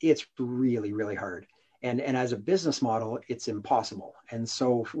 it's really, really hard. And as a business model, it's impossible. And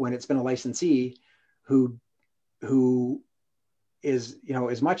so when it's been a licensee who is,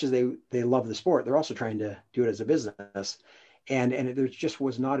 as much as they love the sport, they're also trying to do it as a business. And there just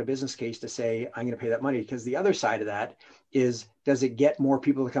was not a business case to say, I'm going to pay that money, because the other side of that is, does it get more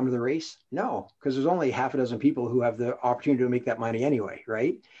people to come to the race? No, because there's only half a dozen people who have the opportunity to make that money anyway,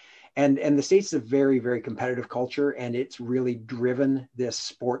 right? And the States is a very, very competitive culture, and it's really driven this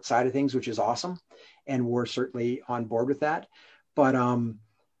sport side of things, which is awesome. And we're certainly on board with that. But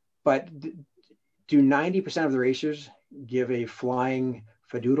do 90% of the racers give a flying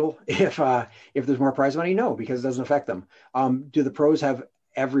fadoodle if there's more prize money? No, because it doesn't affect them. Do the pros have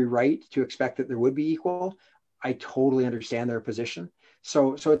every right to expect that there would be equal? I totally understand their position.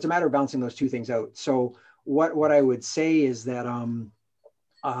 So it's a matter of balancing those two things out. So what I would say is that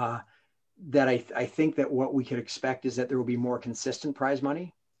that I think that what we could expect is that there will be more consistent prize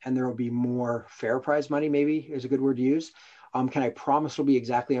money, and there will be more fair prize money, maybe is a good word to use. Can I promise it'll be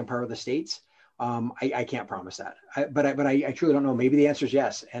exactly on par with the States? I can't promise that, but I truly don't know. Maybe the answer is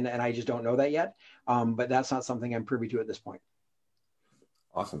yes, and I just don't know that yet. But that's not something I'm privy to at this point.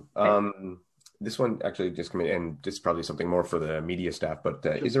 Awesome. This one actually just came in, and this is probably something more for the media staff, but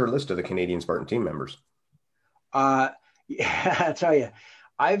is there a list of the Canadian Spartan team members? Yeah, I'll tell you,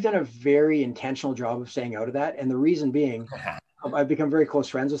 I've done a very intentional job of staying out of that. And the reason being, I've become very close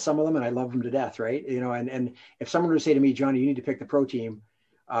friends with some of them, and I love them to death, right? And if someone were to say to me, Johnny, you need to pick the pro team,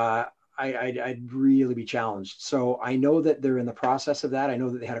 I'd really be challenged. So I know that they're in the process of that. I know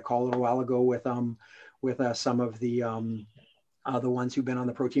that they had a call a little while ago with some of the ones who've been on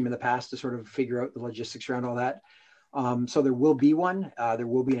the pro team in the past to sort of figure out the logistics around all that. So there will be one. There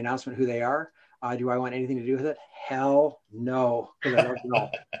will be an announcement who they are. Do I want anything to do with it? Hell no, because I don't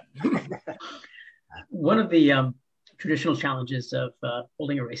know. One of the traditional challenges of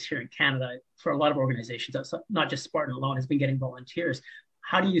holding a race here in Canada for a lot of organizations, not just Spartan alone, has been getting volunteers.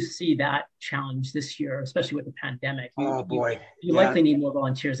 How do you see that challenge this year, especially with the pandemic? You likely need more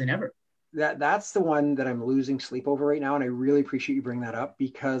volunteers than ever. That's the one that I'm losing sleep over right now. And I really appreciate you bringing that up,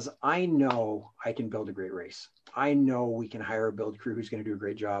 because I know I can build a great race. I know we can hire a build crew who's going to do a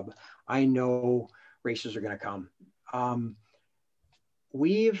great job. I know racers are going to come.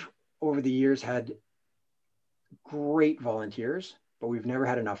 We've, over the years, had great volunteers, but we've never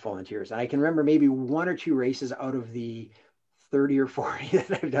had enough volunteers. And I can remember maybe one or two races out of the 30 or 40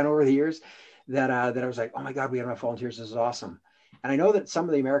 that I've done over the years that I was like, oh my God, we have enough volunteers. This is awesome. And I know that some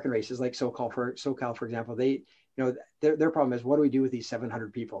of the American races, like SoCal, for example, their problem is, what do we do with these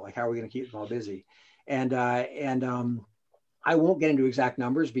 700 people? Like, how are we going to keep them all busy? And I won't get into exact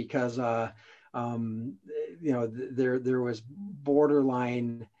numbers, because there was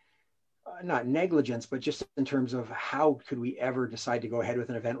borderline, not negligence, but just in terms of how could we ever decide to go ahead with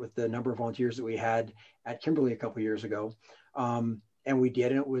an event with the number of volunteers that we had at Kimberley a couple of years ago. And we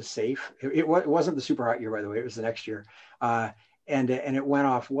did, and it was safe. It wasn't the super hot year, by the way. It was the next year. And it went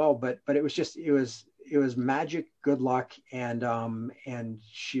off well, but it was magic, good luck, and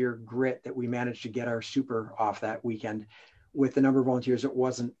sheer grit that we managed to get our super off that weekend. With the number of volunteers, it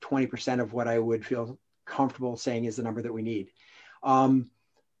wasn't 20% of what I would feel comfortable saying is the number that we need.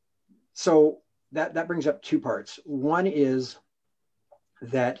 So that brings up two parts. One is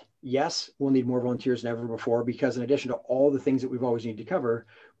that, yes, we'll need more volunteers than ever before, because in addition to all the things that we've always needed to cover,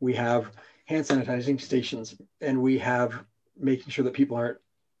 we have hand sanitizing stations, and we have making sure that people aren't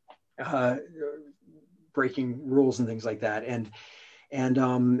breaking rules and things like that. And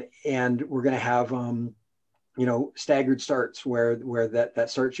we're going to have, staggered starts where that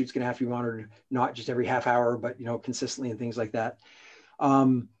start shoot's going to have to be monitored, not just every half hour, but, consistently, and things like that.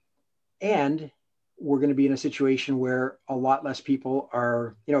 And we're going to be in a situation where a lot less people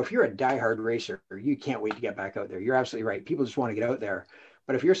are, if you're a diehard racer, you can't wait to get back out there. You're absolutely right. People just want to get out there.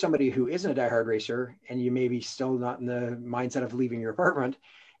 But if you're somebody who isn't a diehard racer, and you may be still not in the mindset of leaving your apartment,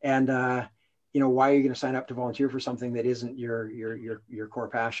 and why are you going to sign up to volunteer for something that isn't your core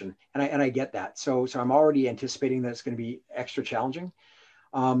passion? And I get that. So I'm already anticipating that it's going to be extra challenging.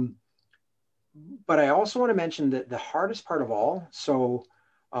 but I also want to mention that the hardest part of all, so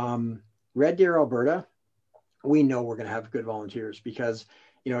Red Deer, Alberta, we know we're going to have good volunteers because,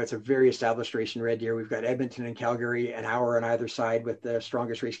 it's a very established race in Red Deer. We've got Edmonton and Calgary, an hour on either side with the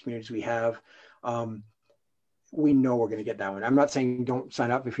strongest race communities we have. We know we're going to get that one. I'm not saying don't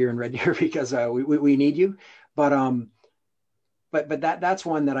sign up if you're in Red Deer because we need you, but that's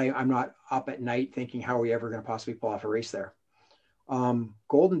one that I'm not up at night thinking how are we ever going to possibly pull off a race there.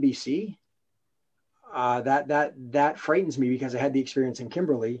 Golden BC, that frightens me because I had the experience in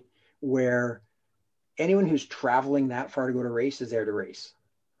Kimberley where anyone who's traveling that far to go to race is there to race,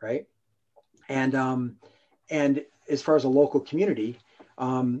 right? And as far as a local community,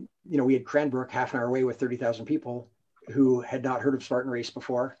 we had Cranbrook half an hour away with 30,000 people who had not heard of Spartan Race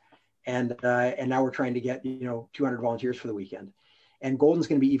before. And now we're trying to get, 200 volunteers for the weekend. And Golden's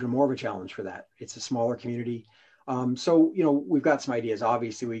going to be even more of a challenge for that. It's a smaller community. So, we've got some ideas.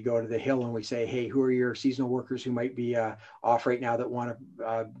 Obviously, we go to the Hill and we say, hey, who are your seasonal workers who might be off right now that want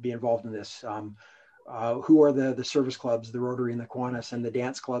to be involved in this? Who are the service clubs, the Rotary and the Kiwanis and the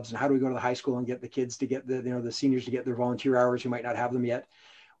dance clubs? And how do we go to the high school and get the kids to get the seniors to get their volunteer hours who might not have them yet?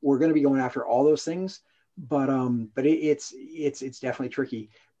 We're going to be going after all those things, but it's definitely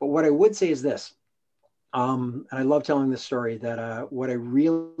tricky. But what I would say is this, and I love telling this story, that what I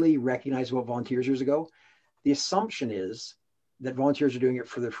really recognized about volunteers years ago, the assumption is that volunteers are doing it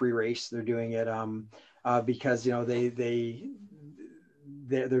for the free race. They're doing it because they're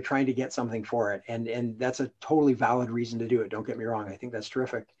trying to get something for it, and that's a totally valid reason to do it. Don't get me wrong; I think that's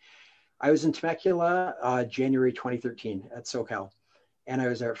terrific. I was in Temecula, January 2013 at SoCal. And I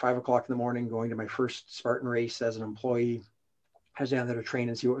was there at 5 o'clock in the morning going to my first Spartan race as an employee. I was down there to train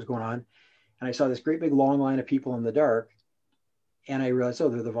and see what was going on. And I saw this great big long line of people in the dark. And I realized, oh,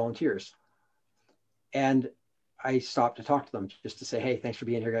 they're the volunteers. And I stopped to talk to them just to say, hey, thanks for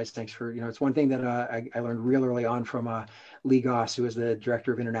being here, guys. Thanks for, it's one thing that I learned real early on from Lee Goss, who was the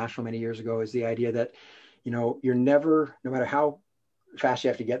director of international many years ago, is the idea that, you're never, no matter how fast you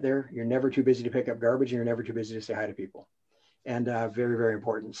have to get there, you're never too busy to pick up garbage and you're never too busy to say hi to people. And very, very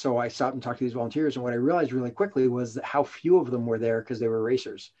important. So I stopped and talked to these volunteers. And what I realized really quickly was how few of them were there because they were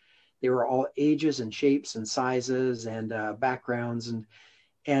racers. They were all ages and shapes and sizes and backgrounds.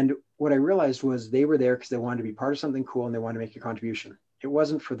 And what I realized was they were there because they wanted to be part of something cool and they wanted to make a contribution. It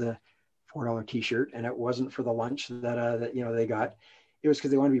wasn't for the $4 t-shirt and it wasn't for the lunch that they got. It was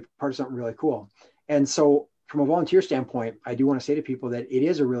because they wanted to be part of something really cool. And so from a volunteer standpoint, I do want to say to people that it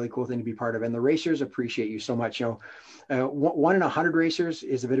is a really cool thing to be part of, and the racers appreciate you so much. 1 in 100 racers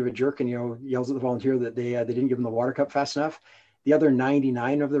is a bit of a jerk and yells at the volunteer that they didn't give them the water cup fast enough. The other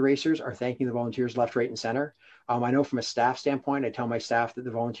 99 of the racers are thanking the volunteers left, right, and center. I know from a staff standpoint, I tell my staff that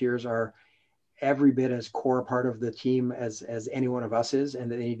the volunteers are every bit as core part of the team as any one of us is,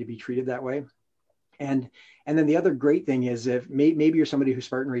 and that they need to be treated that way. And then the other great thing is if maybe you're somebody who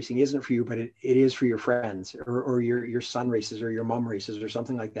Spartan racing isn't for you, but it is for your friends or your son races or your mom races or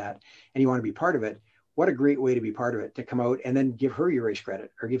something like that, and you want to be part of it. What a great way to be part of it, to come out and then give her your race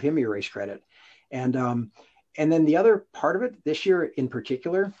credit or give him your race credit. And then the other part of it this year in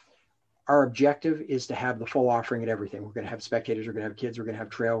particular, our objective is to have the full offering at everything. We're going to have spectators, we're going to have kids, we're going to have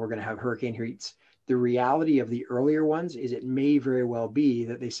trail, we're going to have hurricane heats. The reality of the earlier ones is it may very well be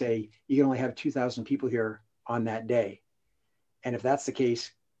that they say you can only have 2,000 people here on that day. And if that's the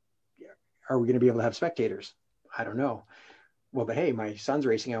case, are we going to be able to have spectators? I don't know. Well, but hey, my son's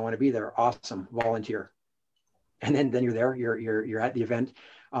racing, I want to be there. Awesome, volunteer. And then you're there, you're at the event.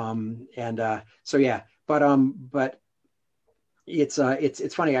 So yeah, but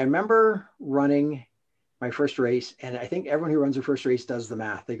it's funny. I remember running my first race, and I think everyone who runs their first race does the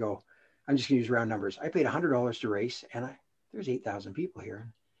math. They go, I'm just gonna use round numbers. I paid $100 to race, and there's 8,000 people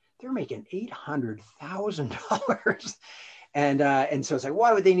here. They're making $800,000. And so it's like,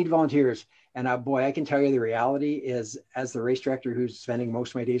 why would they need volunteers? And boy, I can tell you the reality is, as the race director who's spending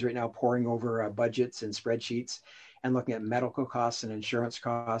most of my days right now poring over budgets and spreadsheets and looking at medical costs and insurance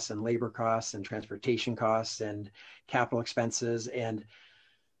costs and labor costs and transportation costs and capital expenses. And,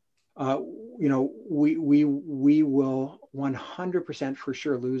 we will 100% for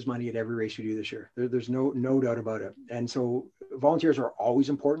sure lose money at every race we do this year. There's no doubt about it. And so volunteers are always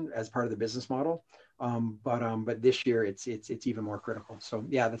important as part of the business model. But this year it's even more critical. So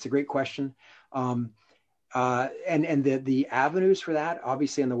yeah, that's a great question. And the avenues for that,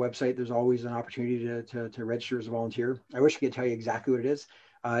 obviously on the website, there's always an opportunity to register as a volunteer. I wish I could tell you exactly what it is.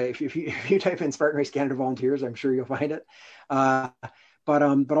 If you type in Spartan Race Canada volunteers, I'm sure you'll find it.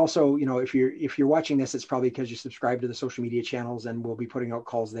 But also, if you're watching this, it's probably because you subscribe to the social media channels, and we'll be putting out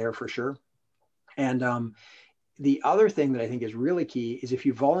calls there for sure. And the other thing that I think is really key is if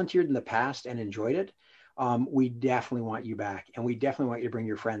you volunteered in the past and enjoyed it, we definitely want you back, and we definitely want you to bring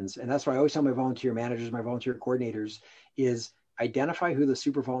your friends. And that's why I always tell my volunteer managers, my volunteer coordinators, is identify who the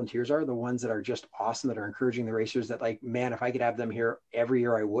super volunteers are, the ones that are just awesome, that are encouraging the racers, that like, man, if I could have them here every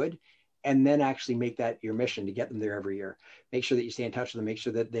year, I would. And then actually make that your mission to get them there every year. Make sure that you stay in touch with them, make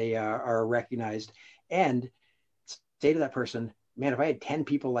sure that they are recognized, and say to that person, man, if I had 10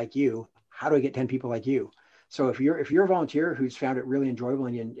 people like you, how do I get 10 people like you? So if you're a volunteer who's found it really enjoyable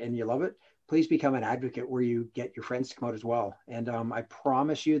and you love it, please become an advocate where you get your friends to come out as well. And I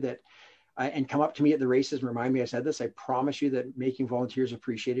promise you that, and come up to me at the races and remind me I said this, I promise you that making volunteers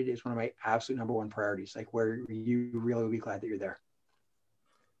appreciated is one of my absolute number one priorities, like where you really will be glad that you're there.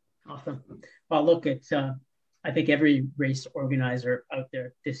 Awesome. Well, look, it's, I think every race organizer out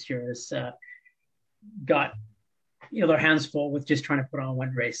there this year has got, their hands full with just trying to put on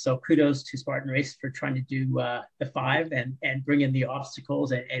one race. So kudos to Spartan Race for trying to do the 5 and bring in the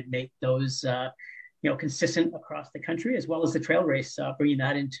obstacles and make those, consistent across the country, as well as the trail race, bringing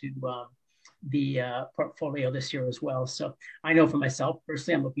that into the portfolio this year as well. So I know for myself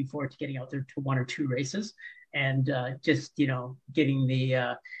personally, I'm looking forward to getting out there to 1 or 2 races and just, getting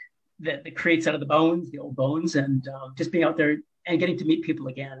the creates out of the old bones, and just being out there and getting to meet people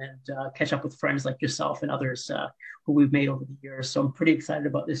again and catch up with friends like yourself and others who we've made over the years. So I'm pretty excited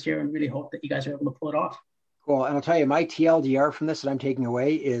about this year and really hope that you guys are able to pull it off. Cool. And I'll tell you, my TLDR from this that I'm taking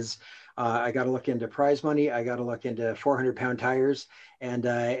away is I got to look into prize money. I got to look into 400-pound tires, and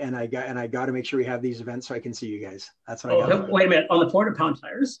I got to make sure we have these events so I can see you guys. That's what I got. Wait a minute. On the 400-pound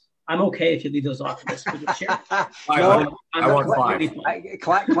tires, I'm okay if you leave those off of this for this year. I want 5.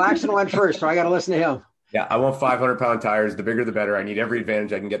 Claxton went first, so I got to listen to him. Yeah, I want 500-pound tires. The bigger, the better. I need every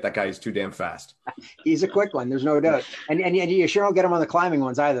advantage I can get. That guy is too damn fast. He's a quick one. There's no doubt. And you sure don't get him on the climbing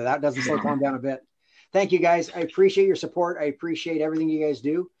ones either. That doesn't slow him down a bit. Thank you, guys. I appreciate your support. I appreciate everything you guys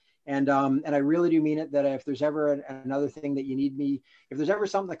do. And I really do mean it, that if there's ever another thing that you need me, if there's ever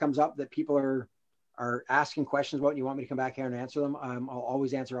something that comes up that people are asking questions about and you want me to come back here and answer them, I'll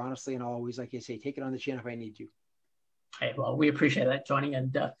always answer honestly, and I'll always, like I say, take it on the chin if I need to. Hey, well, we appreciate that, Johnny,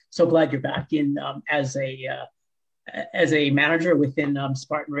 and so glad you're back in as a manager within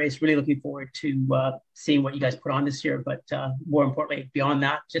Spartan Race. Really looking forward to seeing what you guys put on this year, but more importantly, beyond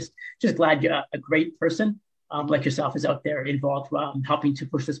that, just glad you're a great person like yourself is out there involved helping to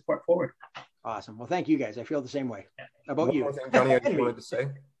push the sport forward. Awesome. Well, thank you, guys. I feel the same way. How about you? One more thing, Johnny, I just wanted to say.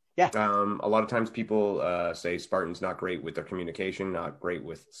 Yeah. A lot of times people say Spartan's not great with their communication, not great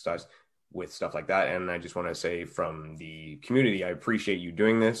with stuff like that. And I just want to say from the community, I appreciate you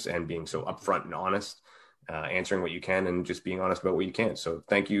doing this and being so upfront and honest, answering what you can and just being honest about what you can. So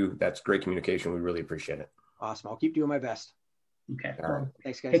thank you. That's great communication. We really appreciate it. Awesome. I'll keep doing my best. Okay. Right.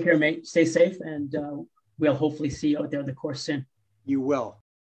 Thanks, guys. Take care, mate. Stay safe, and we'll hopefully see you out there on the course soon. You will.